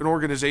are an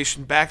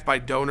organization backed by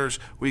donors.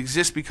 We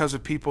exist because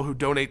of people who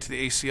donate to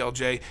the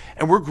ACLJ,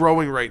 and we're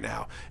growing right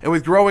now. And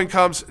with growing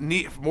comes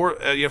more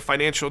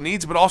financial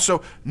needs, but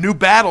also new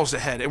battles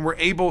ahead. And we're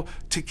able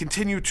to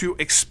continue to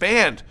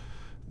expand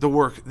the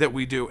work that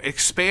we do,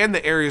 expand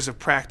the areas of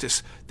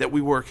practice that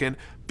we work in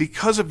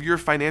because of your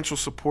financial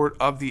support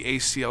of the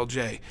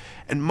ACLJ.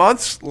 And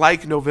months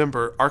like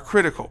November are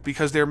critical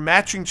because they're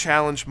matching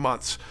challenge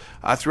months.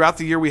 Throughout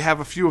the year, we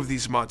have a few of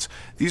these months.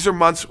 These are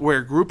months where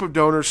a group of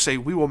donors say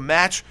we will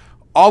match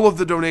all of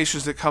the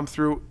donations that come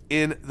through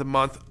in the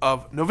month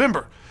of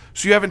November.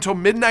 So you have until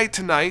midnight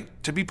tonight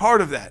to be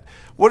part of that.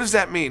 What does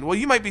that mean? Well,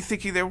 you might be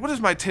thinking there, what is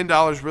my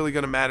 $10 really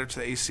going to matter to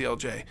the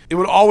ACLJ? It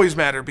would always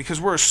matter because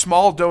we're a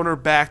small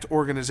donor-backed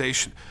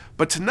organization.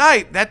 But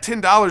tonight, that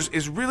 $10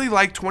 is really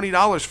like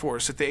 $20 for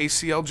us at the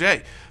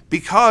ACLJ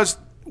because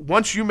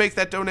once you make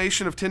that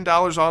donation of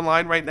 $10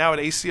 online right now at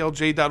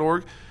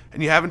aclj.org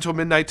and you have until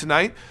midnight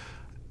tonight,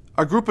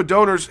 a group of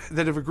donors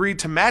that have agreed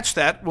to match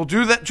that will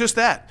do that, just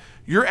that.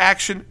 Your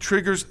action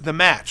triggers the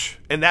match,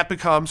 and that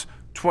becomes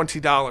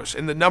 $20,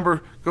 and the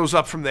number goes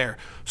up from there.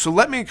 So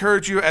let me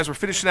encourage you as we're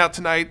finishing out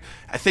tonight.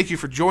 I thank you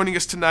for joining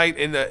us tonight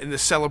in the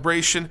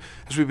celebration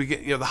as we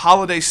begin. The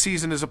holiday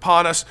season is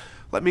upon us.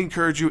 Let me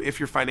encourage you, if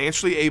you're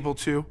financially able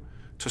to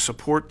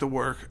support the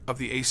work of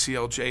the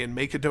ACLJ and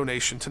make a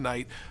donation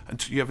tonight.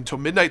 You have until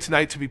midnight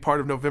tonight to be part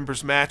of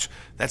November's match.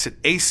 That's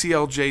at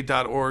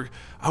aclj.org.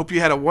 I hope you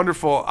had a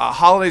wonderful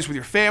holidays with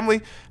your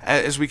family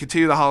as we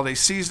continue the holiday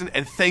season,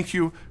 and thank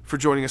you for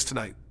joining us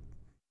tonight.